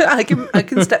 I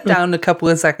can step down a couple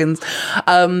of seconds.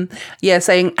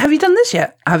 Saying, have you done this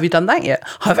yet? Have you done that yet?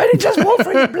 I've only just walked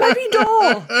through the bloody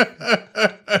door.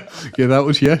 Yeah, that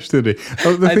was yesterday.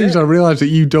 I realised that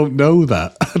you don't know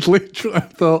that. I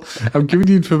thought, I'm giving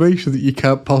you information that you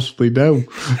can't possibly know.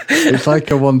 It's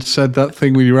like I once said that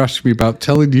thing when you were asking me about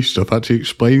telling you stuff, actually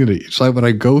explaining it. It's like when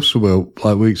I go somewhere,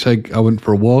 like we say, I went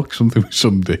for a walk, something with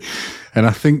somebody, and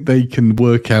I think they can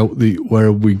work out where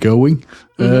are we going.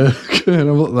 And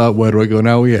I'm like, where do I go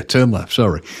now? Yeah, turn left,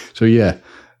 sorry. So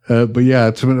but I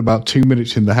had to spend about 2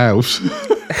 minutes in the house.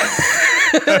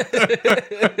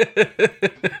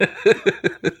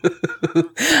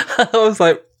 I was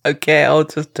like, okay, I'll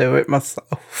just do it myself.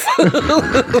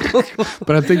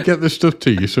 But I did get the stuff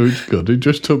to you, so it's good. It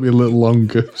just took me a little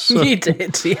longer. So. You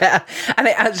did, yeah. And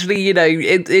it actually,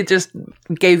 it just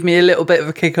gave me a little bit of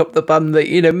a kick up the bum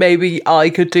that, maybe I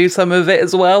could do some of it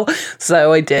as well.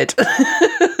 So I did.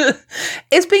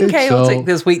 It's been chaotic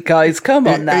this week, guys. Come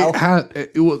on now.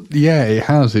 It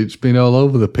has. It's been all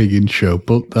over the Piggin show,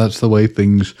 but that's the way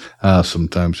things are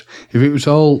sometimes. If it was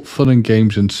all fun and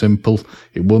games and simple,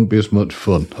 it wouldn't be as much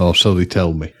fun, or so they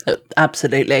tell me.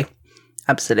 Absolutely.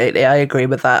 I agree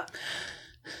with that.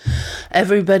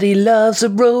 Everybody loves a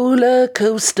roller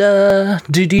coaster.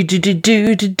 Do do do do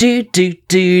do do do do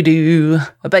do do.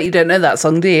 I bet you don't know that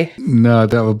song, do you? No, I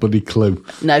don't have a bloody clue.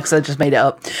 No, because I just made it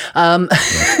up. I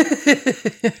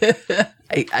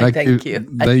thank you.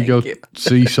 There you go.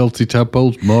 See, Salty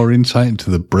Tadpoles, more insight into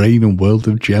the brain and world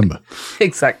of Gemma.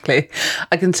 Exactly.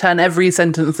 I can turn every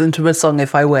sentence into a song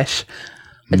if I wish.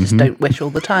 I just don't wish all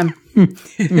the time.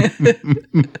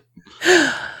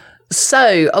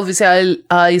 So, obviously,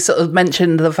 I sort of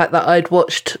mentioned the fact that I'd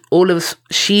watched all of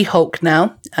She-Hulk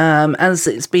now, as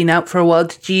it's been out for a while.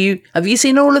 Have you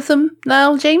seen all of them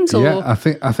now, James? Or? Yeah, I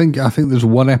think there's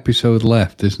one episode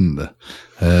left, isn't there?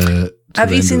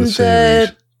 Have you seen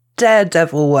the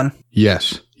Daredevil one?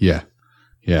 Yes, yeah.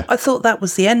 I thought that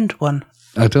was the end one.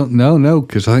 I don't know, no,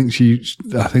 because I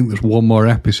think there's one more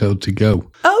episode to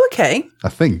go. Oh, okay. I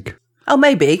think. Oh,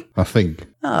 maybe. I think.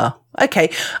 Oh,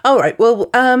 okay. All right. Well,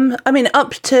 I mean,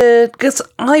 because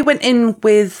I went in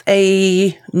with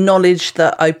a knowledge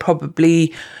that I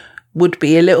probably would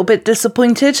be a little bit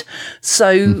disappointed.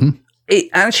 So it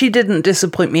actually didn't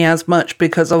disappoint me as much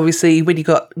because obviously when you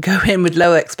go in with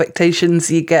low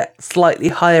expectations, you get slightly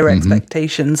higher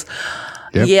expectations.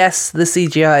 Yep. Yes, the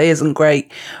CGI isn't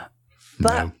great,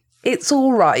 but it's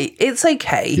all right. It's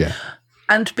okay. Yeah.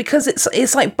 And because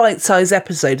it's like bite-sized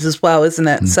episodes as well, isn't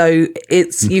it? So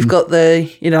it's you've got the,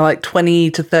 like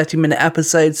 20 to 30-minute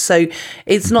episodes. So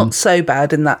it's not so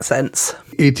bad in that sense.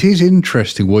 It is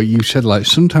interesting what you said. Like,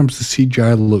 sometimes the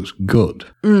CGI looks good.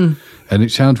 And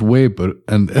it sounds weird,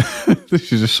 and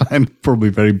this is a sign of probably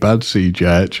very bad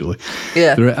CGI, actually.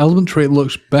 Yeah. There are elements where it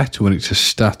looks better when it's a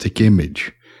static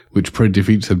image, which probably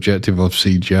defeats the objective of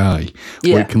CGI.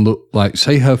 Yeah. Where it can look like,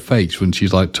 say, her face when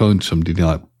she's like talking to somebody,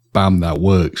 like, bam, that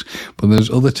works. But there's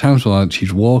other times when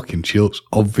she's walking, she looks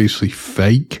obviously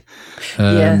fake.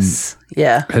 Yes,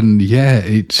 yeah. And yeah,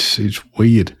 it's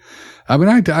weird. I mean,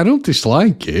 I don't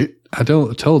dislike it. I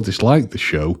don't at all dislike the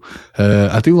show.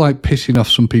 I do like pissing off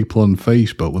some people on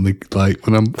Facebook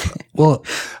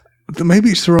maybe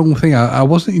it's the wrong thing. I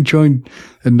wasn't enjoying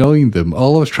annoying them.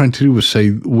 All I was trying to do was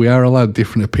say we are allowed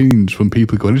different opinions when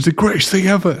people go, it's the greatest thing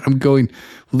ever. I'm going,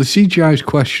 well, the CGI is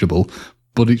questionable,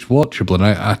 but it's watchable, and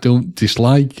I don't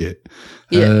dislike it.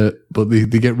 Yeah. But they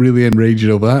get really enraged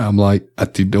over that. I'm like, I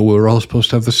didn't know we were all supposed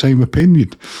to have the same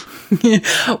opinion.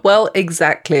 Well,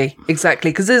 exactly.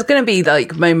 Because there's going to be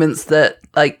like moments that,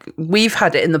 like, we've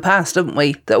had it in the past, haven't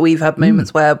we? That we've had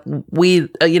moments where we,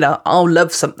 I'll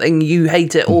love something, you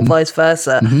hate it, or vice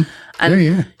versa.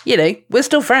 And, we're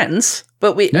still friends,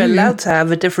 but we're allowed to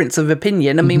have a difference of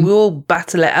opinion. I mean, we all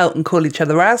battle it out and call each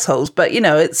other assholes, but,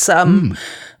 it's,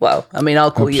 well, I mean,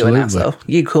 I'll call you an asshole.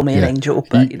 You call me an angel,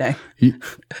 but,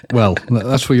 well,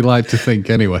 that's what you like to think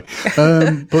anyway.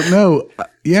 But no,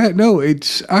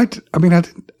 it's, I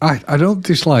don't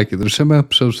dislike it. There's some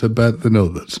episodes that are better than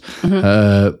others.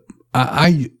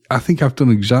 I think I've done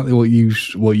exactly what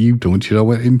you've done, which is I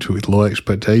went into it with low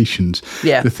expectations.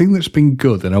 Yeah. The thing that's been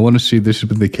good, and I want to see if this has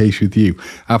been the case with you,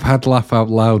 I've had laugh out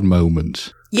loud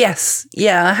moments. Yes,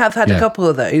 yeah, I have had a couple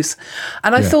of those.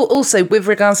 And I thought also with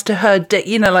regards to her,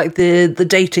 like the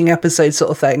dating episode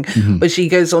sort of thing, where she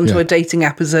goes on to a dating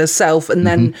app as herself, and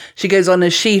then she goes on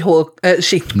as She-Hulk, and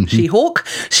she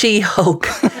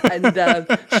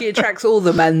attracts all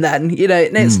the men then,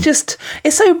 and it's just,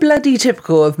 it's so bloody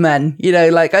typical of men,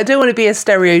 like, I don't want to be a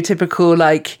stereotypical,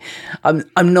 like,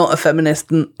 I'm not a feminist,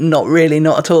 not really,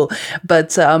 not at all,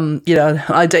 but, I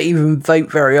don't even vote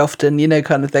very often,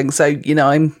 kind of thing, so,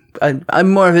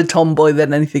 I'm more of a tomboy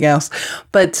than anything else.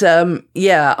 But,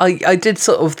 I did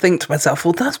sort of think to myself,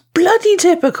 well, that's bloody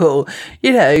typical.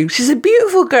 She's a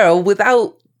beautiful girl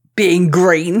without being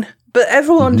green, but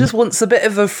everyone just wants a bit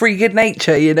of a freak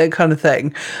nature, kind of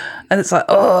thing. And it's like,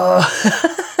 oh,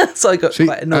 so I got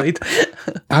quite annoyed.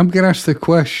 I'm going to ask the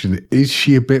question, is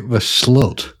she a bit of a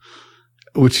slut?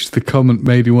 Which is the comment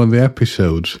made in one of the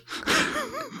episodes.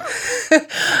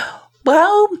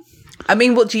 Well, I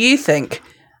mean, what do you think?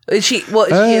 Is she a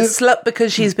slut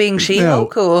because she's being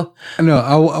She-Hulk, or? No,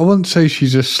 I wouldn't say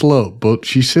she's a slut, but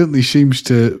she certainly seems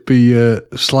to be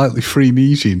slightly free and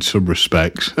easy in some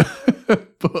respects.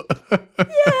 But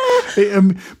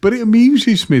it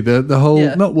amuses me, the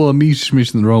whole, not well, amuses me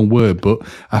isn't the wrong word, but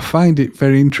I find it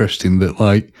very interesting that,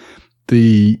 like,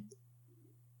 the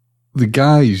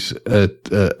guys are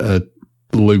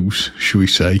loose, should we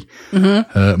say,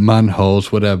 man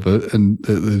whores, whatever, and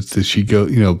she go,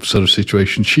 sort of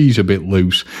situation, she's a bit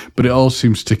loose, but it all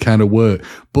seems to kind of work.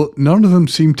 But none of them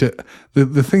seem to,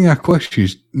 the thing I question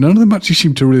is, none of them actually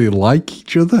seem to really like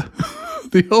each other.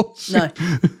 They all seem,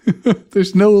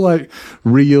 there's no, like,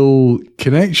 real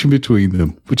connection between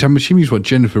them, which I'm assuming is what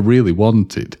Jennifer really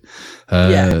wanted.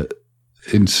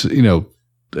 It's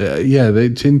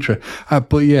interesting.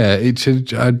 But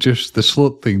just the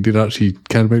slut thing did actually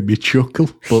kind of make me chuckle.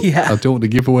 But I don't want to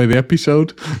give away the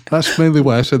episode. That's mainly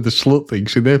why I said the slut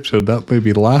things in the episode. That made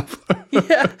me laugh.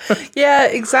 Yeah,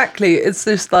 exactly. It's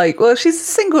just like, well, she's a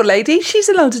single lady. She's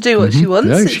allowed to do what she wants.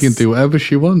 Yeah, she can do whatever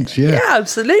she wants. Yeah,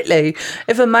 absolutely.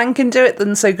 If a man can do it,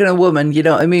 then so can a woman. You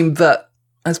know what I mean? But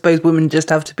I suppose women just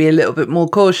have to be a little bit more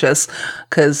cautious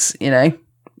because,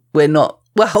 we're not.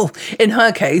 Well, in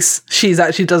her case, she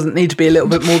actually doesn't need to be a little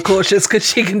bit more cautious because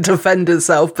she can defend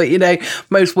herself. But,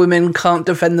 most women can't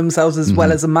defend themselves as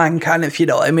well as a man can, if you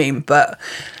know what I mean. But,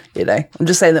 I'm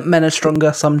just saying that men are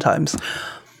stronger sometimes.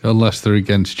 Unless they're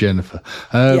against Jennifer.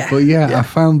 I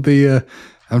found the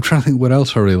I'm trying to think what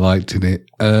else I really liked in it.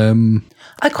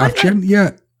 I quite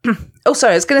like, Oh,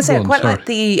 sorry. I was going to say I quite like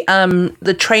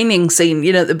the training scene,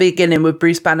 at the beginning with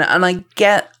Bruce Banner, and I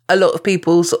get a lot of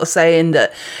people sort of saying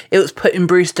that it was putting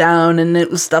Bruce down and it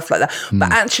was stuff like that.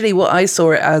 But actually, what I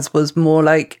saw it as was more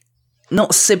like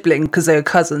not sibling because they were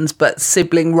cousins, but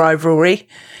sibling rivalry.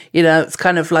 It's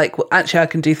kind of like, well, actually, I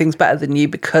can do things better than you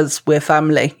because we're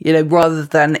family. Rather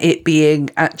than it being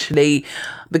actually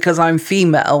because I'm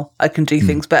female, I can do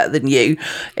things better than you.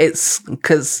 It's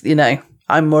because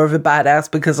I'm more of a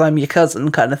badass because I'm your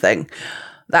cousin kind of thing.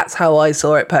 That's how I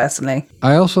saw it personally.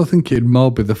 I also think it'd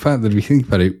more be the fact that if you think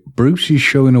about it, Bruce is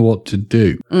showing her what to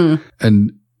do.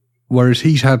 And whereas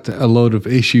he's had a load of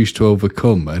issues to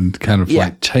overcome and kind of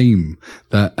like tame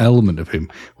that element of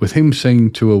him, with him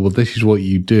saying to her, well, this is what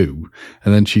you do.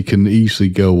 And then she can easily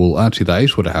go, well, actually, that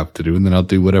is what I have to do. And then I'll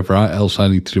do whatever else I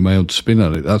need to do my own spin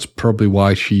on it. That's probably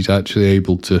why she's actually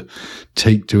able to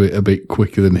take to it a bit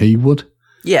quicker than he would.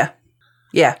 Yeah.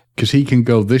 Yeah. Because he can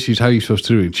go, this is how you're supposed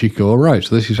to do it. And she can go, all right,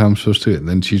 so this is how I'm supposed to do it. And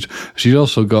then she's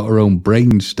also got her own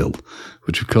brain still,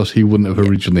 which of course he wouldn't have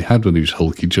originally had when he was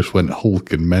Hulk. He just went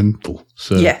Hulk and mental.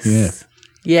 So, yes.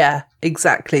 Yeah,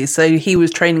 exactly. So he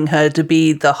was training her to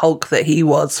be the Hulk that he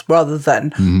was rather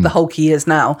than the Hulk he is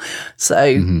now.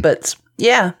 So, but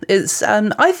yeah, it's,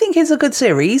 I think it's a good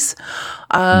series.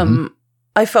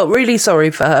 I felt really sorry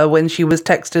for her when she was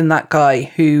texting that guy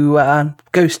who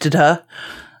ghosted her.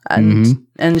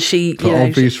 And she, for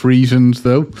obvious reasons,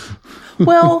 though.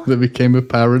 Well, that became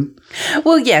apparent.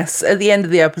 Well, yes. At the end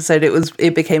of the episode,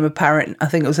 it became apparent. I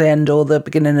think it was the end or the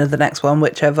beginning of the next one,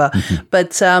 whichever.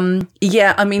 But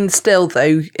yeah, I mean, still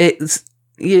though, it's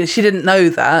she didn't know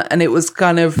that, and it was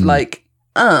kind of like,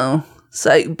 oh,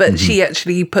 so. But she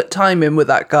actually put time in with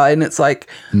that guy, and it's like,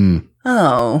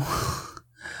 oh.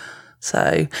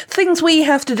 So things we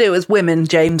have to do as women,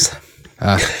 James.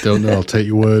 I don't know. I'll take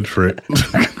your word for it.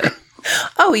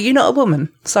 Oh, are you not a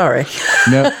woman? Sorry.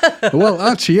 No. Well,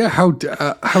 actually, yeah. How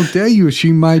dare you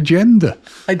assume my gender?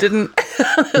 I didn't.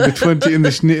 in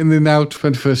the now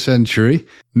 21st century,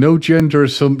 no gender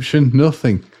assumption,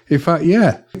 nothing. In fact,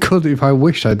 yeah, I could, if I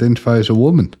wished, identify as a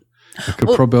woman. I could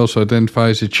probably also identify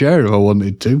as a chair if I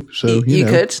wanted to. So you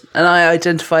know. Could, and I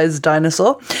identify as a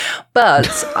dinosaur.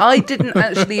 But I didn't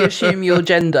actually assume your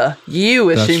gender. You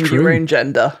assumed your own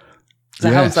gender. So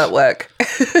how does that work?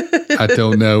 I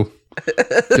don't know.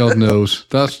 God knows.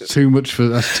 That's too much for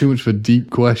a deep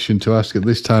question to ask at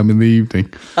this time in the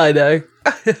evening. I know.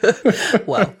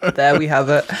 Well, there we have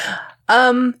it.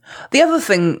 The other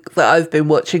thing that I've been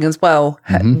watching as well,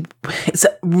 it's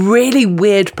a really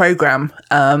weird program,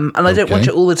 and I don't watch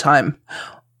it all the time.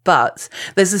 But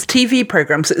there's this TV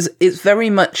program, so it's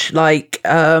very much like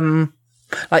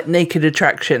Naked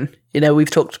Attraction.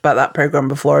 We've talked about that program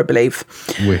before, I believe.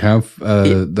 We have.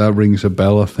 That rings a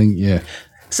bell, I think, yeah.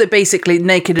 So basically,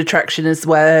 Naked Attraction is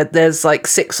where there's like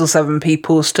 6 or 7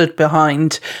 people stood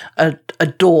behind a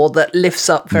door that lifts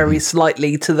up very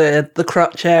slightly to the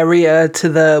crotch area, to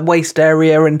the waist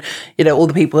area, and, all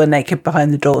the people are naked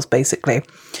behind the doors, basically.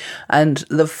 And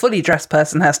the fully dressed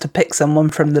person has to pick someone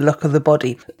from the look of the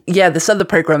body. Yeah, this other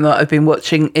program that I've been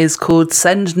watching is called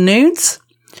Send Nudes.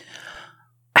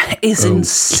 It's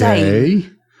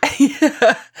insane.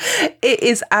 It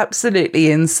is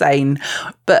absolutely insane.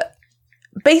 But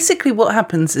basically what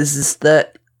happens is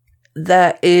that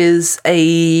there is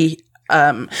a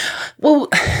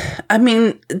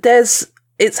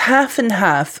it's half and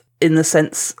half in the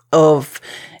sense of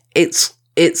it's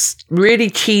really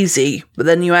cheesy, but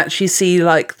then you actually see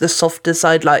like the softer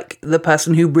side, like the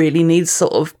person who really needs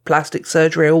sort of plastic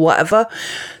surgery or whatever.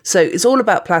 So it's all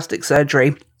about plastic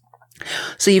surgery.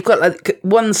 So you've got like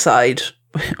one side.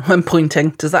 I'm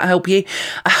pointing. Does that help you?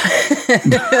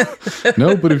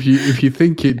 No, but if you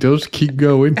think it does, keep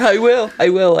going. I will.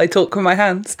 I talk with my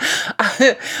hands.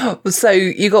 So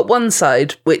you got one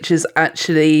side, which is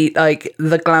actually like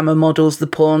the glamour models, the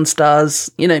porn stars,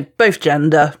 both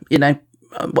gender,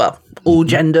 all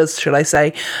genders, should I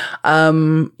say.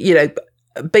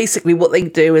 Basically what they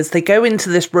do is they go into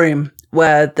this room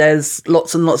where there's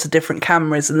lots and lots of different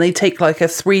cameras, and they take like a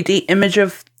 3D image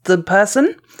of the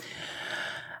person.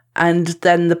 And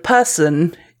then the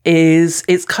person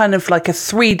it's kind of like a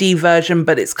 3D version,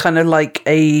 but it's kind of like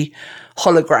a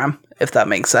hologram, if that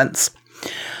makes sense.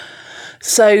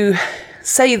 So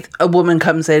say a woman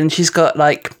comes in and she's got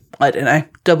like, I don't know,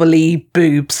 double E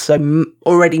boobs, so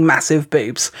already massive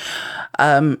boobs.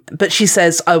 But she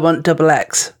says, I want double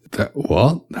X.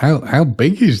 What? How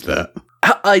big is that?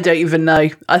 I don't even know.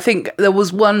 I think there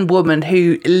was one woman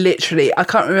who literally, I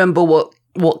can't remember what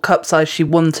cup size she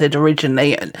wanted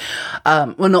originally.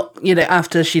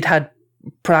 After she'd had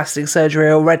plastic surgery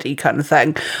already kind of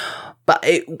thing. But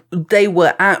they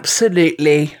were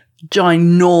absolutely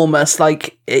ginormous.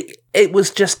 Like, it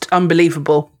was just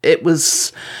unbelievable. It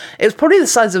was probably the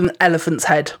size of an elephant's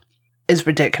head. It's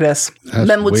ridiculous. That's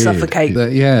Men would weird. suffocate.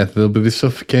 There'll be the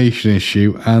suffocation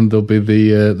issue, and there'll be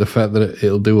the fact that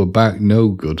it'll do a back no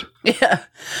good. Yeah.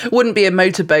 It wouldn't be a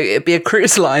motorboat, it'd be a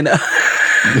cruise liner.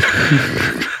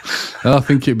 I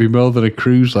think it'd be more than a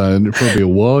cruise line. It'd probably be a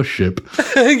warship.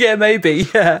 Yeah, maybe.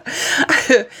 Yeah.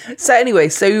 So anyway,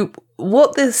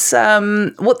 what this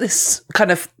kind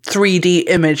of 3D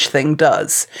image thing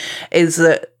does is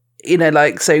that,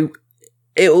 so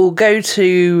it will go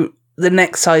to the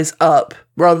next size up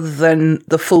rather than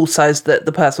the full size that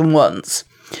the person wants.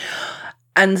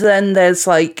 And then there's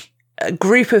like a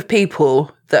group of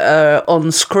people that are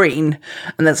on screen,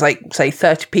 and there's like, say,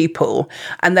 30 people,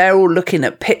 and they're all looking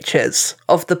at pictures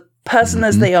of the person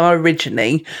as they are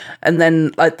originally, and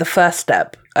then like the first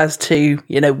step as to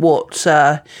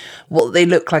what they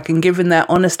look like and giving their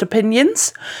honest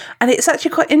opinions. And it's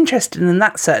actually quite interesting in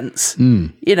that sense.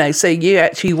 So you're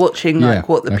actually watching like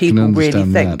what the people really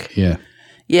think.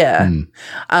 That.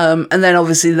 And then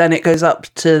obviously then it goes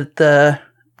up to the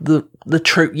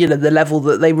true, the level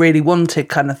that they really wanted,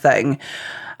 kind of thing.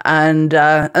 And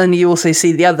you also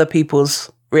see the other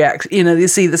people's you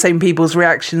see the same people's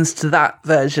reactions to that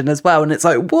version as well. And it's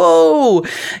like, whoa,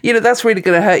 that's really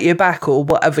going to hurt your back or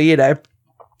whatever,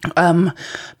 But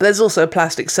there's also a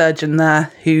plastic surgeon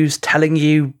there who's telling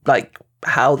you like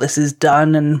how this is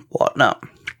done and whatnot.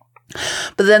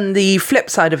 But then the flip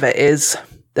side of it is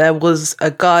there was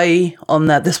a guy on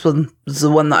there, this one was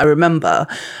the one that I remember,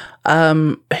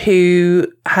 who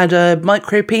had a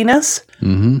micro penis.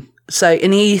 Mm-hmm. So,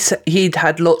 and he'd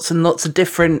had lots and lots of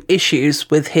different issues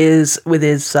with his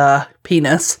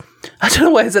penis. I don't know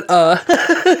why it's an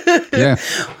Yeah.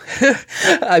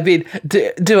 I mean,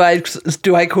 do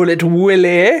I call it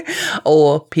willy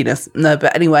or penis? No,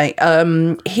 but anyway,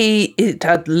 he'd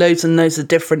had loads and loads of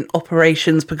different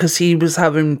operations because he was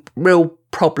having real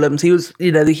problems. He was,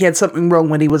 he had something wrong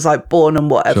when he was like born and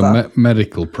whatever. So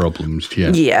medical problems,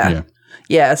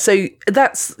 Yeah, so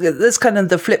that's kind of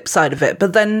the flip side of it.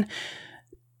 But then,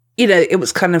 it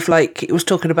was kind of like, it was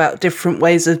talking about different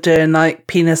ways of doing like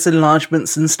penis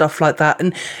enlargements and stuff like that.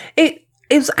 And it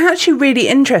was actually really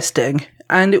interesting.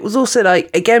 And it was also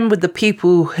like, again, with the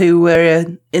people who were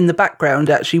in the background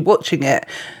actually watching it,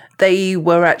 they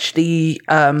were actually,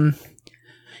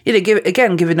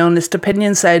 giving honest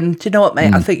opinions, saying, do you know what,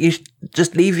 mate, I think you should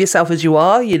just leave yourself as you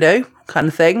are, kind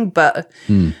of thing. But...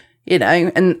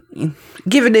 and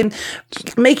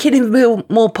making him feel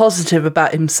more positive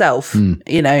about himself,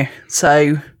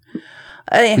 so...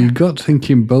 You've got to think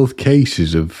in both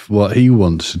cases of what he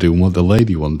wants to do and what the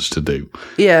lady wants to do.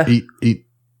 Yeah.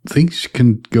 Things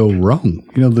can go wrong.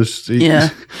 There's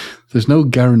no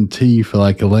guarantee for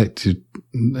like elective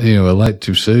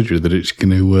surgery that it's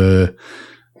going to...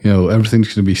 everything's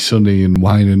going to be sunny and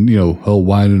all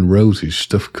wine and roses.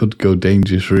 Stuff could go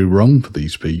dangerously wrong for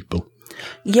these people.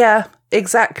 Yeah,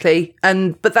 exactly.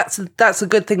 But that's a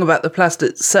good thing about the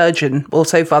plastic surgeon, or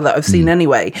so far that I've seen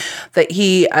anyway, that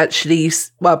he actually,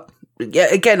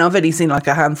 again, I've only seen like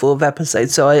a handful of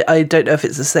episodes, so I don't know if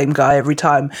it's the same guy every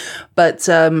time. But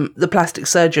the plastic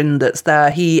surgeon that's there,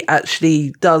 he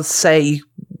actually does say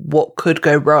what could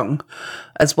go wrong,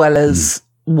 as well as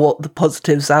what the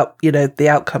positives the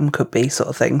outcome could be, sort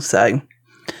of thing. So,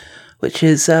 which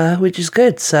is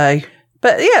good. So,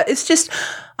 but yeah, it's just,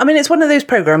 I mean, it's one of those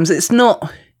programs. It's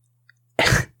not,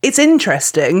 it's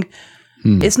interesting.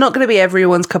 It's not going to be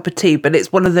everyone's cup of tea, but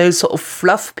it's one of those sort of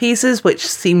fluff pieces, which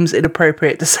seems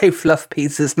inappropriate to say fluff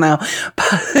pieces now.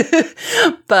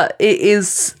 But it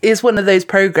is one of those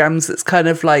programs that's kind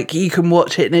of like you can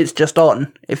watch it and it's just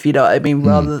on, if you know what I mean,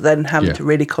 rather than having to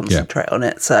really concentrate on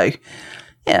it. So,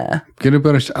 yeah. Gonna be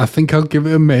honest, I think I'll give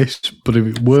it a miss, but if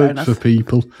it works for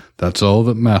people, that's all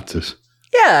that matters.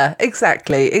 Yeah,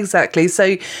 exactly.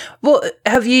 So, what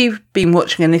have you been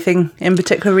watching? Anything in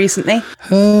particular recently?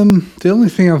 The only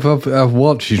thing I've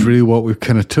watched is really what we've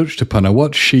kind of touched upon. I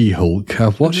watched She-Hulk.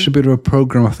 I've watched a bit of a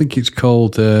program. I think it's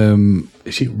called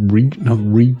is it not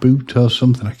Reboot or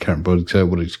something? I can't remember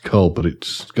what it's called, but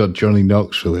it's got Johnny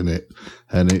Knoxville in it.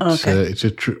 And it's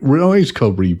it's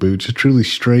called Reboot. It's a truly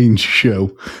strange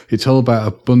show. It's all about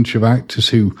a bunch of actors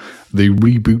who they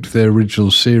reboot their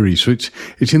original series. So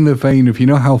it's in the vein of,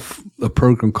 how a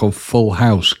program called Full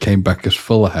House came back as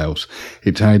Fuller House.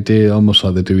 It's idea almost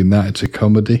like they're doing that. It's a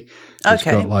comedy. Okay. It's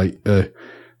got like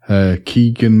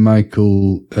Keegan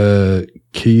Michael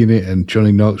Key in it, and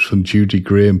Johnny Knoxville and Judy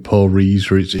Gray and Paul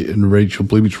Reiser and Rachel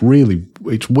Bloom. It's really,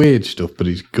 it's weird stuff, but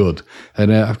it's good.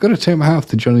 And I've got to take my hat off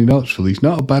to Johnny Knoxville. He's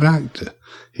not a bad actor.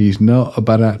 He's not a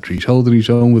bad actor. He's holding his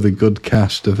own with a good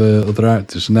cast of other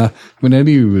actors. And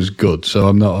anyway was good, so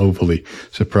I'm not overly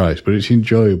surprised. But it's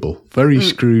enjoyable. Very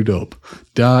screwed up.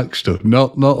 Dark stuff.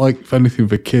 Not like anything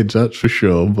for kids, that's for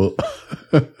sure. But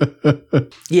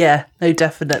yeah, no,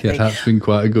 definitely. Yeah, that's been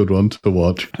quite a good one to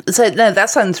watch. So, no, that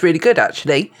sounds really good,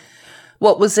 actually.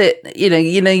 What was it? You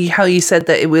know how you said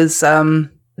that it was,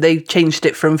 they changed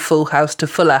it from Full House to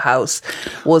Fuller House.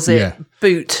 Was it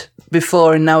Boot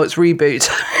before and now it's Reboot?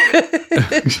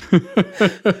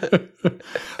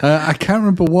 I can't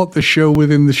remember what the show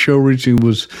within the show originally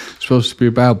was supposed to be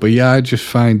about, but yeah, I just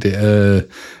find it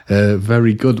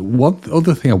very good. One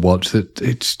other thing I watched that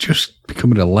it's just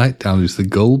becoming a letdown is the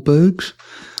Goldbergs.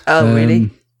 Oh,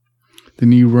 really? The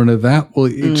new run of that. Well,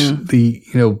 it's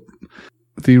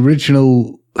the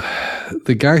original,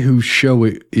 the guy whose show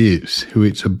it is, who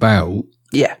it's about.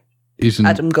 Yeah. Isn't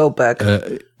Adam Goldberg.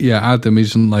 Adam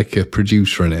isn't like a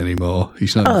producer in it anymore.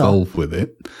 He's not involved with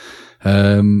it.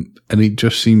 And it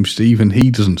just seems to, even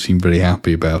he doesn't seem very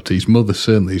happy about it. His mother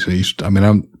certainly is. I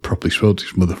haven't probably spoken to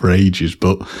his mother for ages,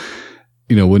 but,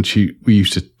 when we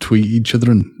used to tweet each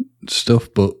other and stuff,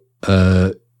 but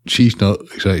she's not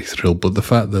exactly thrilled. But the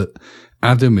fact that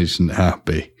Adam isn't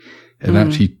happy and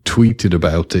actually tweeted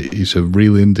about it is a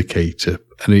real indicator.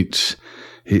 And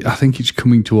I think it's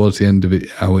coming towards the end of it,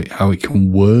 how it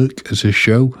can work as a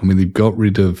show. I mean, they've got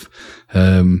rid of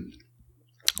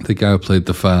the guy who played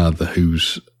the father,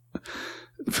 who's,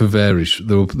 for various,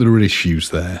 there are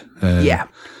issues there.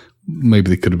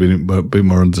 Maybe they could have been a bit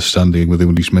more understanding with him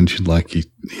when he's mentioned, like, he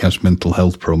has mental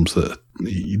health problems that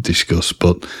he discussed,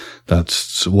 but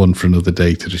that's one for another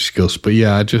day to discuss. But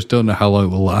yeah, I just don't know how long it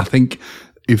will. I think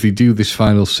if they do this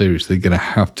final series, they're going to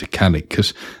have to can it,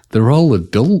 because they're all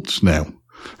adults now.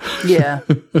 Yeah.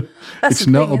 It's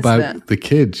not about the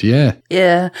kids, yeah.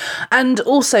 Yeah. And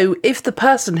also, if the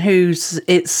person who's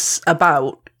it's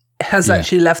about has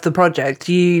actually left the project,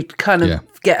 you kind of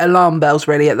get alarm bells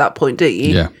really at that point, don't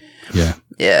you? Yeah.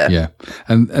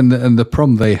 And the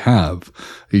problem they have,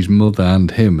 his mother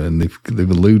and him, and they've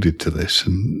alluded to this,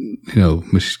 and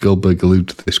Mrs. Goldberg alluded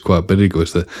to this quite a bit ago,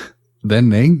 is that their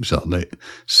name's on it,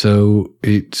 so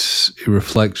it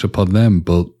reflects upon them.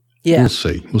 But we'll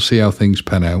see. We'll see how things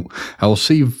pan out. I will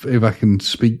see if I can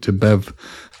speak to Bev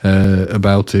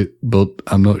about it, but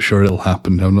I'm not sure it'll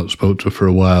happen. I've not spoken to her for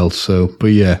a while,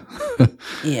 but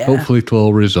hopefully it'll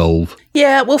all resolve.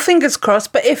 Yeah, well, fingers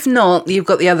crossed. But if not, you've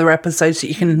got the other episodes that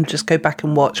you can just go back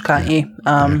and watch, can't you?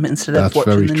 Instead of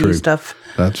watching the new stuff.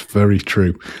 That's very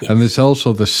true. Yes. And there's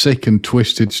also the sick and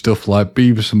twisted stuff like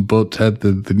Beavis and Butthead,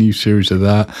 the new series of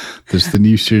that. There's the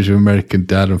new series of American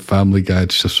Dad and Family Guy,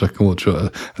 just so I can watch,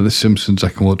 and The Simpsons, I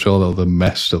can watch all of the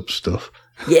messed up stuff.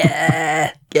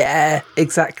 Yeah,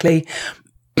 exactly.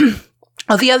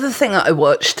 Oh, the other thing that I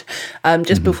watched,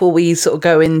 just before we sort of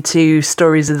go into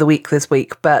stories of the week this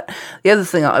week, but the other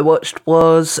thing that I watched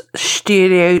was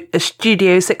Studio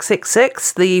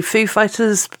 666, the Foo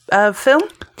Fighters film.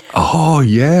 Oh,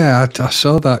 yeah, I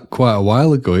saw that quite a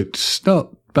while ago. It's not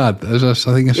bad. As I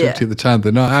think I said to you at the time,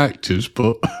 they're not actors,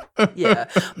 but... Yeah,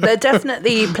 they're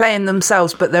definitely playing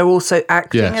themselves, but they're also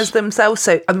acting as themselves.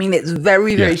 So, I mean, it's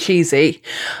very, very cheesy.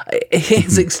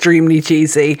 It's extremely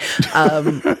cheesy.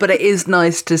 But it is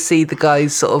nice to see the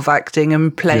guys sort of acting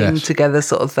and playing together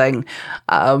sort of thing.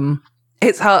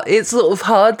 It's hard. It's sort of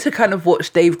hard to kind of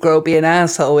watch Dave Grohl be an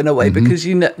asshole in a way because,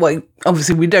 well,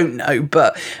 obviously we don't know,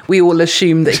 but we all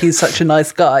assume that he's such a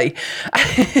nice guy.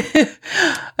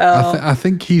 I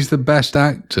think he's the best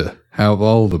actor out of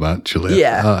all of them, actually.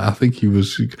 Yeah. I think he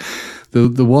was...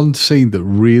 The one scene that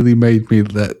really made me...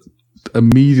 that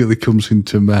immediately comes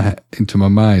into my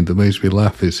mind that makes me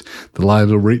laugh is the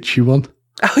Lionel Richie one.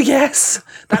 Oh, yes.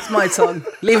 That's my song.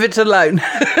 Leave it alone.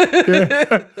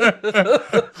 That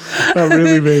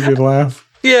really made me laugh.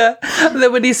 Yeah. And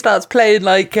then when he starts playing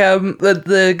like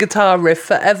the guitar riff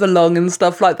for Everlong and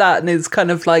stuff like that, and it's kind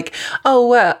of like,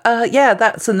 yeah,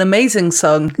 that's an amazing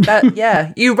song.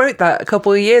 You wrote that a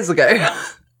couple of years ago.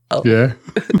 Yeah.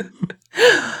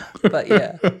 But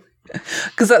yeah.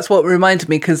 Because that's what reminded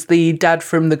me, because the dad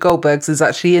from the Goldbergs is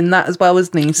actually in that as well,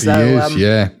 isn't he? So, he is,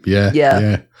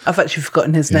 yeah. I've actually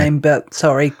forgotten his name, but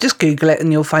sorry. Just Google it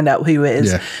and you'll find out who it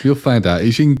is. Yeah, you'll find out.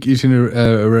 He's in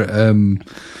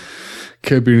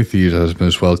Curb Your Enthusiasm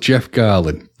as well. Jeff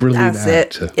Garlin, brilliant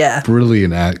actor. Yeah.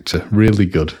 Brilliant actor, really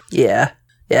good. Yeah.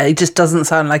 Yeah, he just doesn't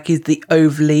sound like he's he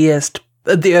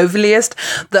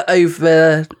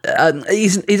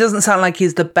doesn't sound like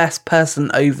he's the best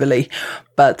person overly,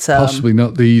 but possibly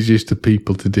not the easiest of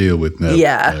people to deal with. No.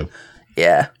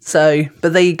 Yeah. So,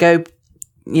 but there you go.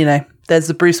 there's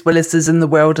the Bruce Willises in the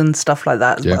world and stuff like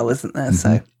that as well, isn't there?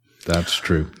 So that's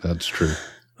true.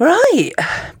 Right.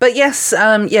 But yes,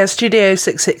 Studio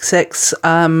 666.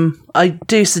 I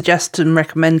do suggest and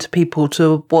recommend to people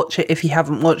to watch it if you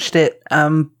haven't watched it,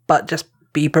 but just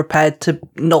be prepared to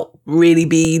not really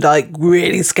be like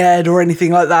really scared or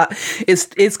anything like that.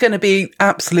 It's going to be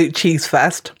absolute cheese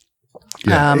fest.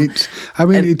 Yeah, it's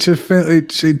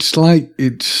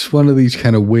one of these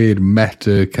kind of weird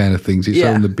meta kind of things. It's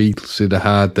on the Beatles in A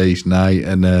Hard Day's Night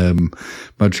and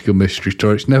Magical Mystery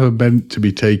Tour. It's never meant to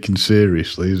be taken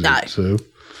seriously, is it? So,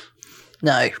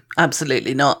 no,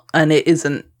 absolutely not. And it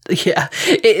isn't. Yeah,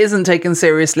 it isn't taken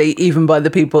seriously even by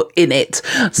the people in it.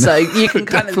 So you can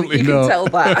kind of can tell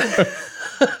that.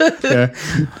 Yeah.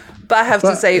 But I have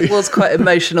to say, it was quite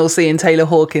emotional seeing Taylor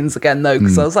Hawkins again, though,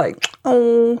 because I was like,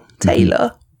 oh,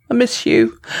 Taylor, I miss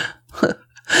you. But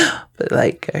there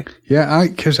you go. Yeah,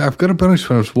 because I've got to be honest,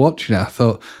 when I was watching it, I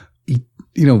thought,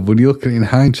 when you look at it in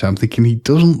hindsight, I'm thinking he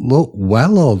doesn't look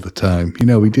well all the time. He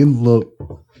didn't look,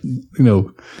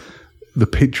 the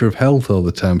picture of health all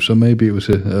the time. So maybe it was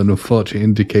an unfortunate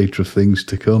indicator of things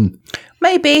to come.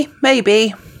 Maybe.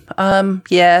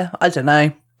 Yeah, I don't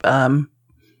know.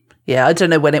 Yeah, I don't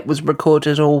know when it was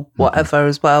recorded or whatever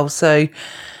as well. So,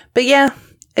 but yeah,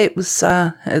 it was,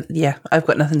 I've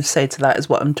got nothing to say to that is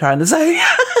what I'm trying to say.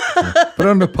 But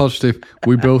on the positive,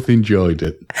 we both enjoyed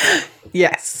it.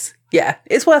 Yes. Yeah.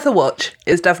 It's worth a watch.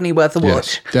 It's definitely worth a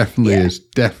watch. Definitely is.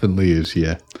 Definitely is,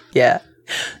 yeah. Yeah.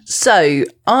 So,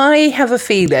 I have a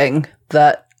feeling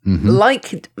that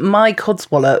like my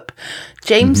codswallop,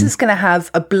 James is going to have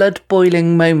a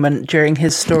blood-boiling moment during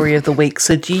his story of the week.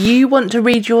 So do you want to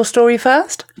read your story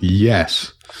first?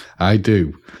 Yes, I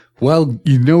do. Well,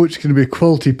 it's going to be a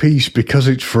quality piece because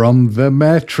it's from the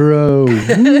Metro.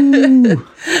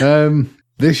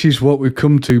 This is what we've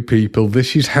come to, people.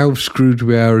 This is how screwed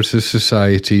we are as a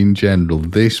society in general.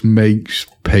 This makes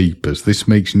papers. This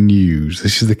makes news.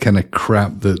 This is the kind of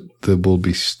crap that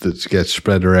gets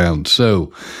spread around.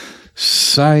 So,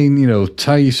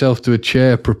 tie yourself to a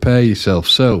chair, prepare yourself.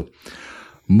 So,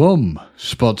 Mum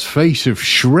spots face of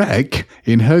Shrek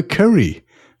in her curry,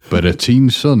 but her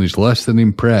teen son is less than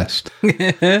impressed.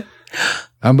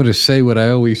 I'm going to say what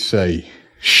I always say.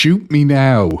 Shoot me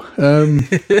now.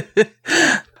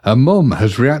 Her mum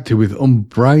has reacted with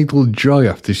unbridled joy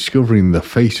after discovering the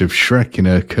face of Shrek in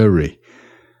her curry.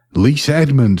 Lisa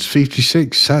Edmonds,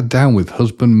 56, sat down with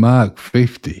husband Mark,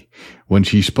 50, when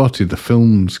she spotted the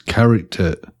film's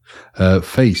character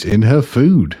face in her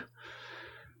food.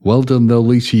 Well done, though,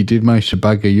 Lisa. You did manage to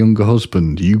bag a younger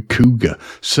husband, you cougar.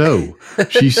 So,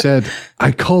 she said,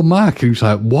 I called Mark, and he was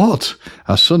like, what?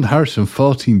 Our son Harrison,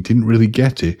 14, didn't really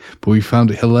get it, but we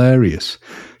found it hilarious.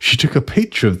 She took a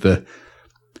picture of the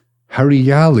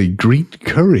Hariyali green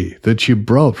curry that she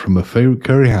brought from her favourite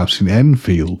curry house in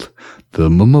Enfield. The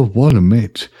mum of one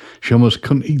admits she almost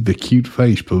couldn't eat the cute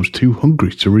face, but was too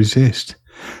hungry to resist.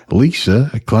 Lisa,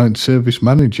 a client service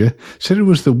manager, said it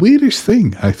was the weirdest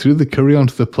thing. I threw the curry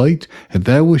onto the plate, and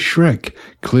there was Shrek,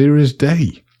 clear as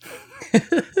day.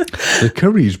 The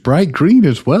curry is bright green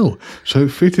as well, so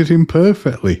it fitted him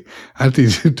perfectly. I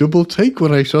did a double take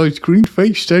when I saw his green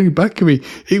face staring back at me.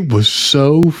 It was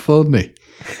so funny.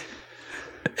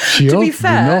 She ordered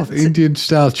the North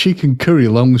Indian-style chicken curry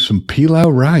along with some pilau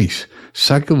rice,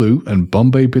 sagaloo, and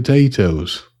Bombay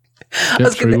potatoes.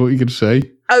 What are you going to say?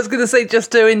 I was going to say,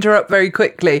 just to interrupt very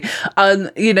quickly,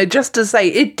 just to say,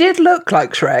 it did look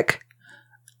like Shrek.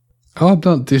 Oh, I'm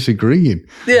not disagreeing.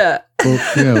 Yeah.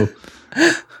 But,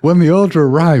 when the order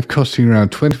arrived, costing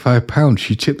around £25,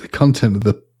 she tipped the content of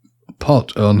the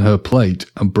pot on her plate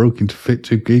and broke into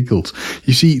fits of giggles.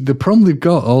 You see, the problem they've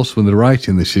got also when they're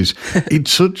writing this is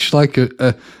it's such like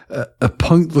a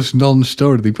pointless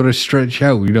non-story. They've got to stretch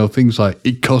out, things like,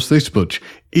 it cost this much.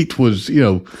 It was,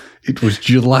 it was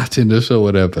gelatinous or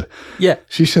whatever. Yeah.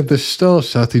 She said the store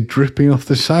started dripping off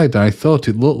the side and I thought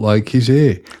it looked like his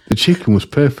ear. The chicken was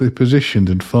perfectly positioned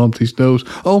and formed his nose.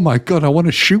 Oh my God, I want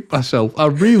to shoot myself. I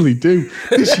really do.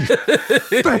 This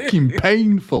is fucking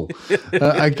painful.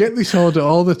 I get this order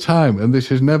all the time and this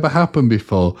has never happened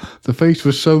before. The face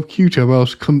was so cute I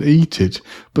almost couldn't eat it,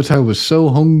 but I was so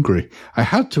hungry. I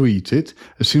had to eat it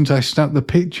as soon as I snapped the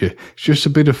picture. It's just a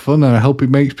bit of fun and I hope it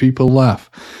makes people laugh.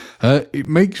 It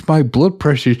makes my blood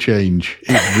pressure change.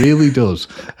 It really does.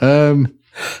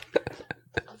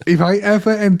 If I ever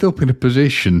end up in a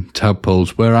position,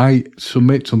 Tadpoles, where I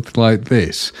submit something like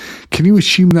this, can you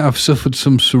assume that I've suffered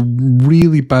some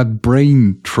really bad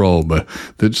brain trauma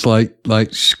that's like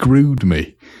screwed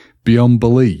me beyond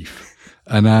belief?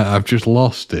 And I've just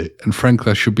lost it. And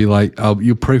frankly, I should be like,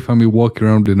 you'll probably find me walking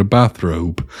around in a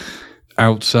bathrobe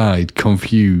outside,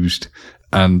 confused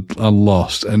and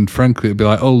lost. And frankly, it'd be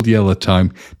like Old Yeller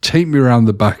time. Take me around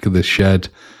the back of the shed,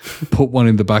 put one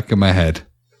in the back of my head.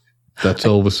 That's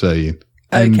all we're saying.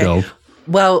 End of.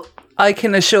 Well, I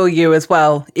can assure you as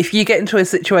well, if you get into a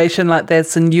situation like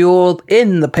this and you're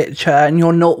in the picture and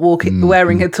you're not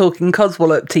wearing a Talking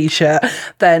Coswallop t-shirt,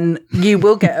 then you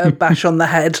will get a bash on the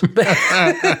head.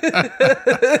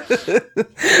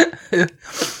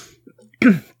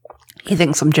 He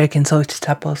thinks I'm joking, sorry to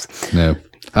Tadpoles. No,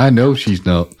 I know she's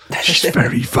not. She's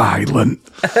very violent.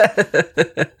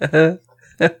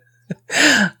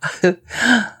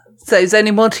 So is there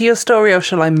any more to your story, or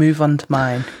shall I move on to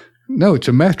mine? No, it's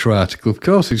a Metro article. Of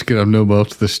course it's going to have no more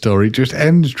to the story. It just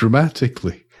ends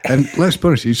dramatically. And let's be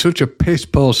honest, it's such a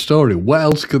piss-poor story. What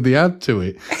else could they add to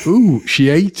it? Ooh, she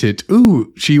ate it.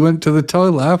 Ooh, she went to the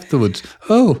toilet afterwards.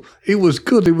 Oh, it was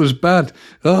good. It was bad.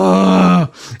 Oh.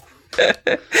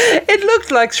 It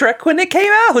looked like Shrek when it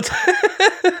came out.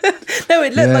 No,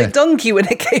 it looked like Donkey when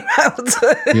it came out.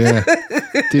 Yeah.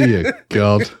 Dear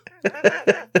God.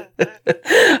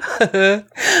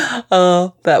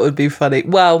 Oh, that would be funny.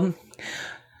 Well,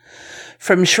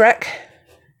 from Shrek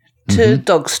to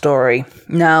Dog Story.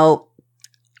 Now,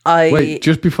 Wait,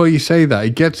 just before you say that,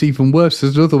 it gets even worse.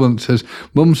 There's another one that says,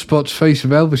 Mum spots face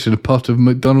of Elvis in a pot of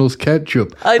McDonald's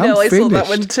ketchup. I know, I saw that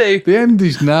one too. The end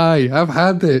is nigh. I've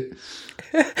had it.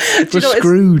 We're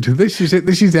screwed. This is it.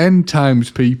 This is end times,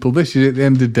 people. This is it, the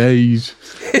end of days.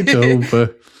 It's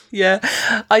over. Yeah,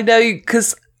 I know,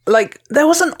 because there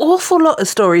was an awful lot of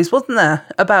stories, wasn't there,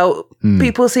 about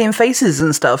people seeing faces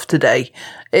and stuff today.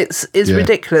 It's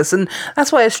ridiculous, and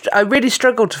that's why I really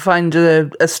struggled to find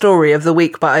a story of the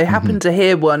week, but I happened to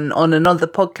hear one on another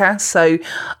podcast, so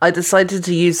I decided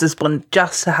to use this one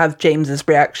just to have James's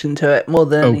reaction to it more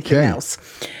than anything else.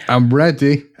 I'm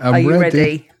ready. Are you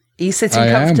ready? Are you sitting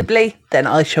comfortably? Then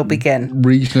I shall begin.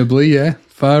 Reasonably, yeah.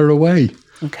 Fire away.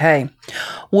 Okay.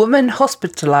 Woman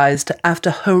hospitalised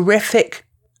after horrific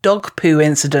dog poo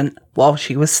incident while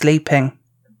she was sleeping.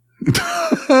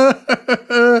 I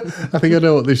think I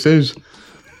know what this is.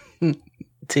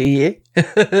 Do you?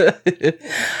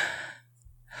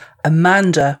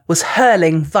 Amanda was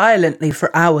hurling violently for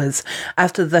hours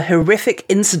after the horrific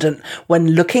incident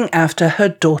when looking after her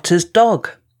daughter's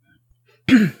dog.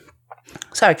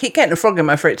 Sorry, I keep getting a frog in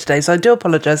my throat today, so I do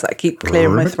apologise that I keep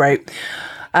clearing my throat.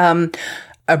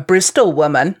 A Bristol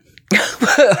woman...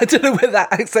 I don't know where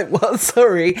that accent was,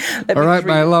 sorry. All right,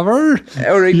 my lover.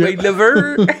 All right, my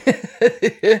lover.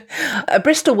 A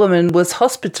Bristol woman was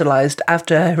hospitalised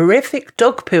after a horrific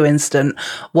dog poo incident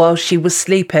while she was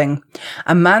sleeping.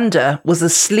 Amanda was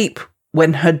asleep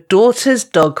when her daughter's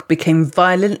dog became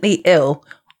violently ill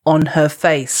on her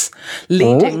face,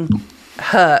 leading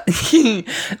her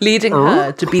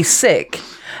to be sick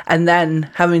and then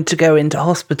having to go into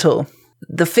hospital.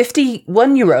 The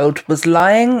 51-year-old was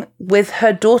lying with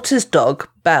her daughter's dog,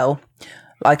 Belle,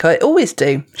 like I always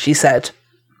do, she said.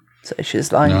 So she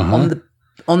was lying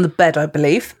on the bed, I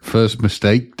believe. First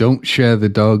mistake, don't share the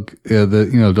dog,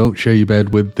 don't share your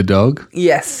bed with the dog.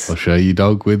 Yes. Or share your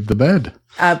dog with the bed.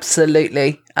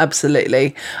 Absolutely,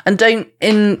 absolutely. And don't,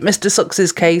 in Mr.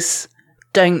 Socks's case,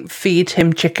 don't feed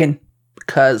him chicken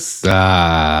because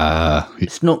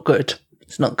it's not good.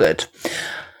 It's not good.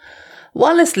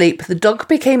 While asleep, the dog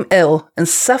became ill and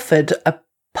suffered a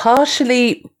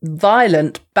partially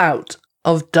violent bout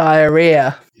of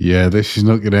diarrhea. Yeah, this is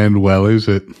not going to end well, is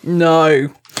it? No.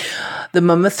 The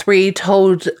mum of three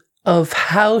told of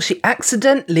how she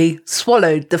accidentally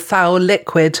swallowed the foul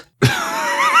liquid.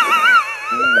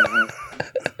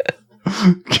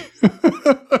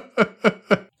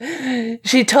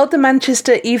 She told the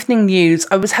Manchester Evening News,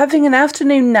 "I was having an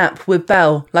afternoon nap with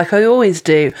Belle, like I always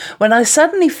do, when I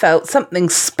suddenly felt something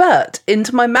spurt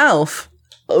into my mouth."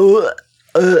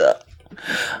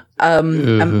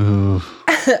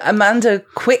 Amanda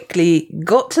quickly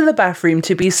got to the bathroom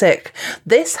to be sick.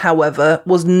 This, however,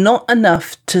 was not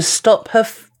enough to stop her.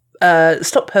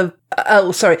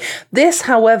 This,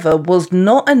 however, was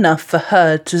not enough for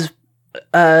her to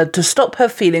stop her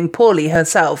feeling poorly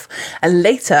herself and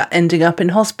later ending up in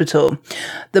hospital.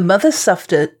 The mother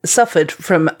suffered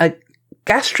from a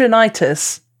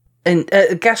gastritis and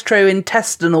a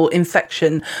gastrointestinal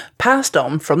infection passed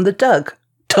on from the dog.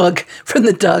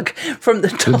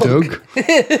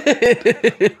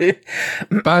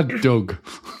 Bad dog.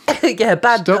 Yeah,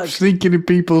 bad dog. Stop sneaking in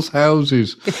people's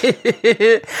houses.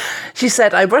 She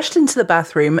said, "I rushed into the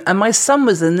bathroom and my son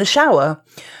was in the shower.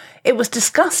 It was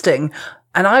disgusting,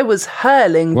 and I was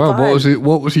hurling." Well,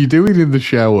 what was he doing in the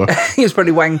shower? He was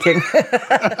probably wanking.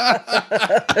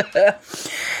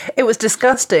 "It was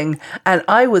disgusting, and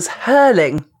I was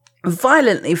hurling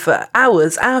violently for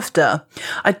hours after.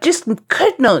 I just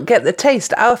could not get the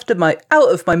taste out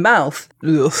of my mouth.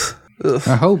 Ugh. Ugh.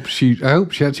 I hope she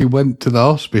actually went to the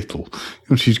hospital.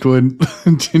 She's going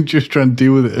and just trying to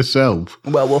deal with it herself.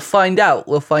 Well, we'll find out.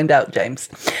 We'll find out, James.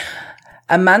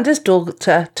 Amanda's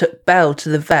daughter took Belle to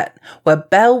the vet, where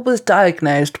Belle was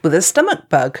diagnosed with a stomach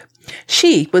bug.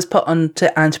 She was put on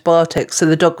to antibiotics, so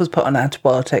the dog was put on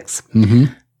antibiotics. Mm-hmm.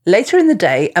 Later in the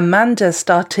day, Amanda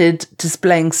started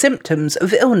displaying symptoms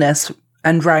of illness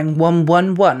and rang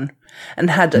 111 and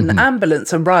had an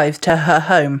ambulance arrive to her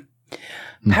home.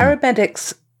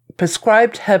 Paramedics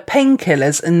prescribed her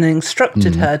painkillers and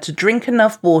instructed her to drink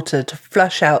enough water to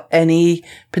flush out any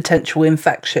potential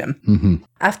infection.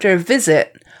 After a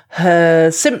visit,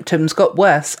 her symptoms got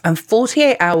worse, and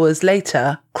 48 hours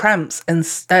later, cramps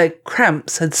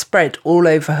had spread all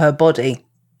over her body.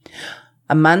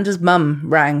 Amanda's mum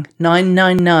rang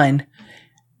 999,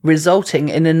 resulting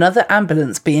in another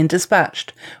ambulance being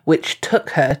dispatched, which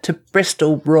took her to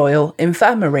Bristol Royal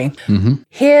Infirmary.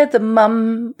 Here the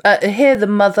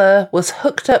mother was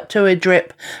hooked up to a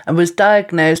drip and was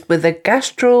diagnosed with a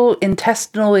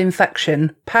gastrointestinal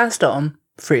infection passed on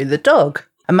through the dog.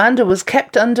 Amanda was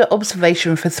kept under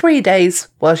observation for 3 days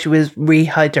while she was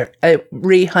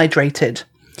rehydrated.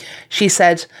 She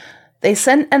said, "They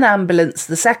sent an ambulance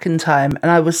the second time, and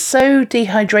I was so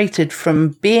dehydrated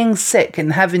from being sick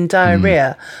and having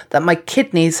diarrhea that my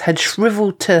kidneys had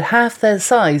shriveled to half their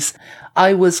size.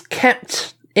 I was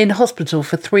kept in hospital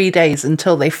for 3 days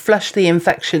until they flushed the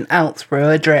infection out through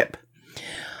a drip."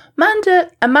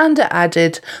 Amanda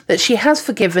added that she has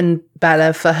forgiven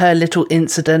Bella for her little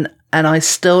incident, and I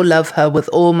still love her with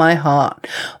all my heart,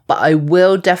 but I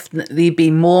will definitely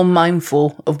be more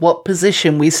mindful of what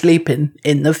position we sleep in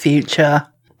the future.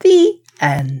 The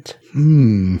end.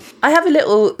 I have a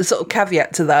little sort of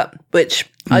caveat to that, which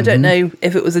I don't know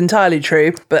if it was entirely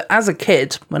true, but as a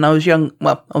kid, when I was young,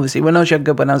 well, obviously when I was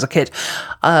younger, when I was a kid,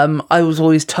 I was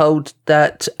always told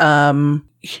that,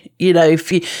 you know,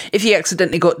 if you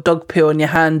accidentally got dog poo on your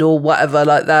hand or whatever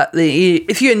like that,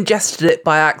 if you ingested it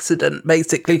by accident,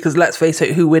 basically, because let's face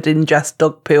it, who would ingest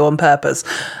dog poo on purpose,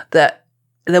 that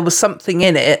there was something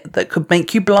in it that could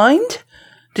make you blind?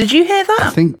 Did you hear that? I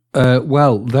think,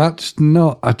 well, that's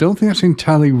not, I don't think that's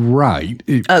entirely right.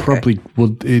 It probably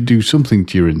would do something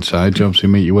to your insides, obviously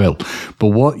make you ill. But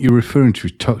what you're referring to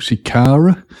is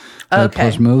Toxicara.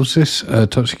 Plasmosis, I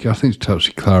think it's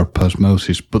Toxicara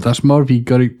plasmosis, but that's more if you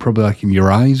got it probably like in your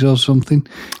eyes or something.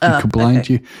 It could blind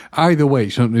you. Either way,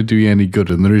 it's not going to do you any good,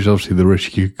 and there is obviously the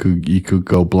risk you could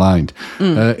go blind.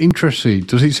 Interesting.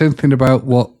 Does it say anything about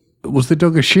what was the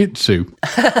dog a Shih Tzu?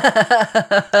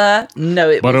 No,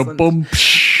 it wasn't.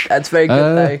 That's very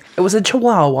good though. It was a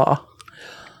Chihuahua.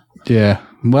 Yeah.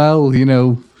 Well, you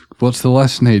know, what's the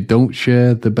lesson here? Don't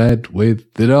share the bed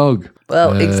with the dog.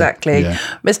 Well, exactly. Yeah.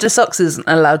 Mr. Socks isn't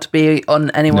allowed to be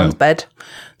on anyone's bed.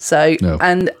 So,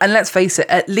 and let's face it,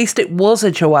 at least it was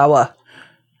a Chihuahua.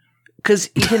 Because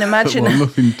you can imagine... well,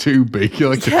 nothing too big,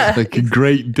 like a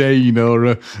Great Dane or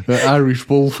an Irish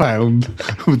Wolfhound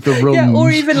with the runs. Yeah, or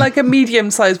even like a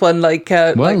medium-sized one like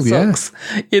Socks.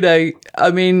 You know,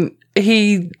 I mean...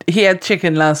 He had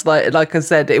chicken last night, like I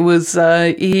said. It was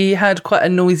he had quite a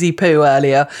noisy poo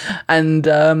earlier, and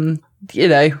you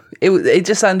know, it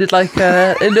just sounded like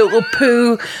a little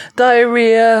poo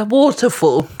diarrhea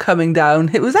waterfall coming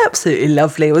down. It was absolutely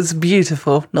lovely. It was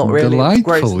beautiful. Not really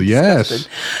delightful. Yes,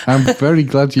 I'm very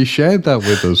glad you shared that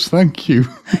with us. Thank you.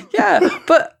 Yeah,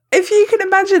 but if you can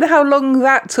imagine how long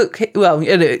that took. Well,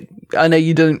 you know, I know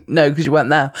you don't know because you weren't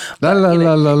there. But,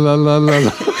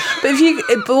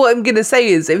 But what I'm going to say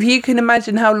is, if you can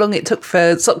imagine how long it took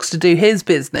for Socks to do his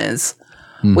business,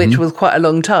 which was quite a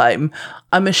long time,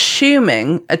 I'm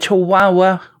assuming a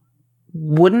Chihuahua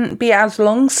wouldn't be as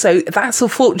long. So that's a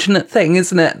fortunate thing,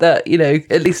 isn't it? That, you know,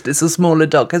 at least it's a smaller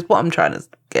dog, is what I'm trying to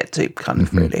get to, kind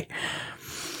of really.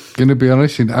 Going to be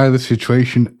honest, in either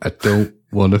situation, I don't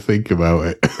want to think about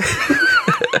it.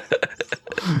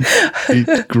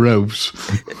 It's gross.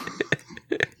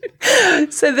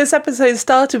 So this episode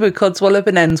started with Codswallop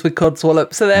and ends with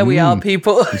Codswallop. So there we are,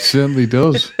 people. It certainly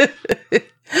does.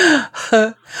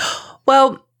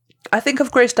 Well, I think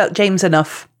I've grossed out James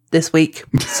enough this week.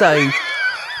 So...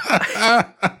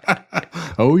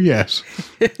 oh, yes.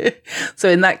 So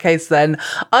in that case, then,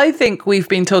 I think we've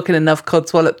been talking enough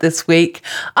Codswallop this week.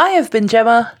 I have been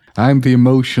Gemma. I'm the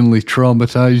emotionally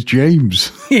traumatized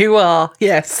James. You are,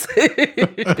 yes.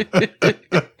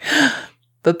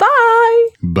 Bye-bye.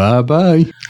 Bye-bye.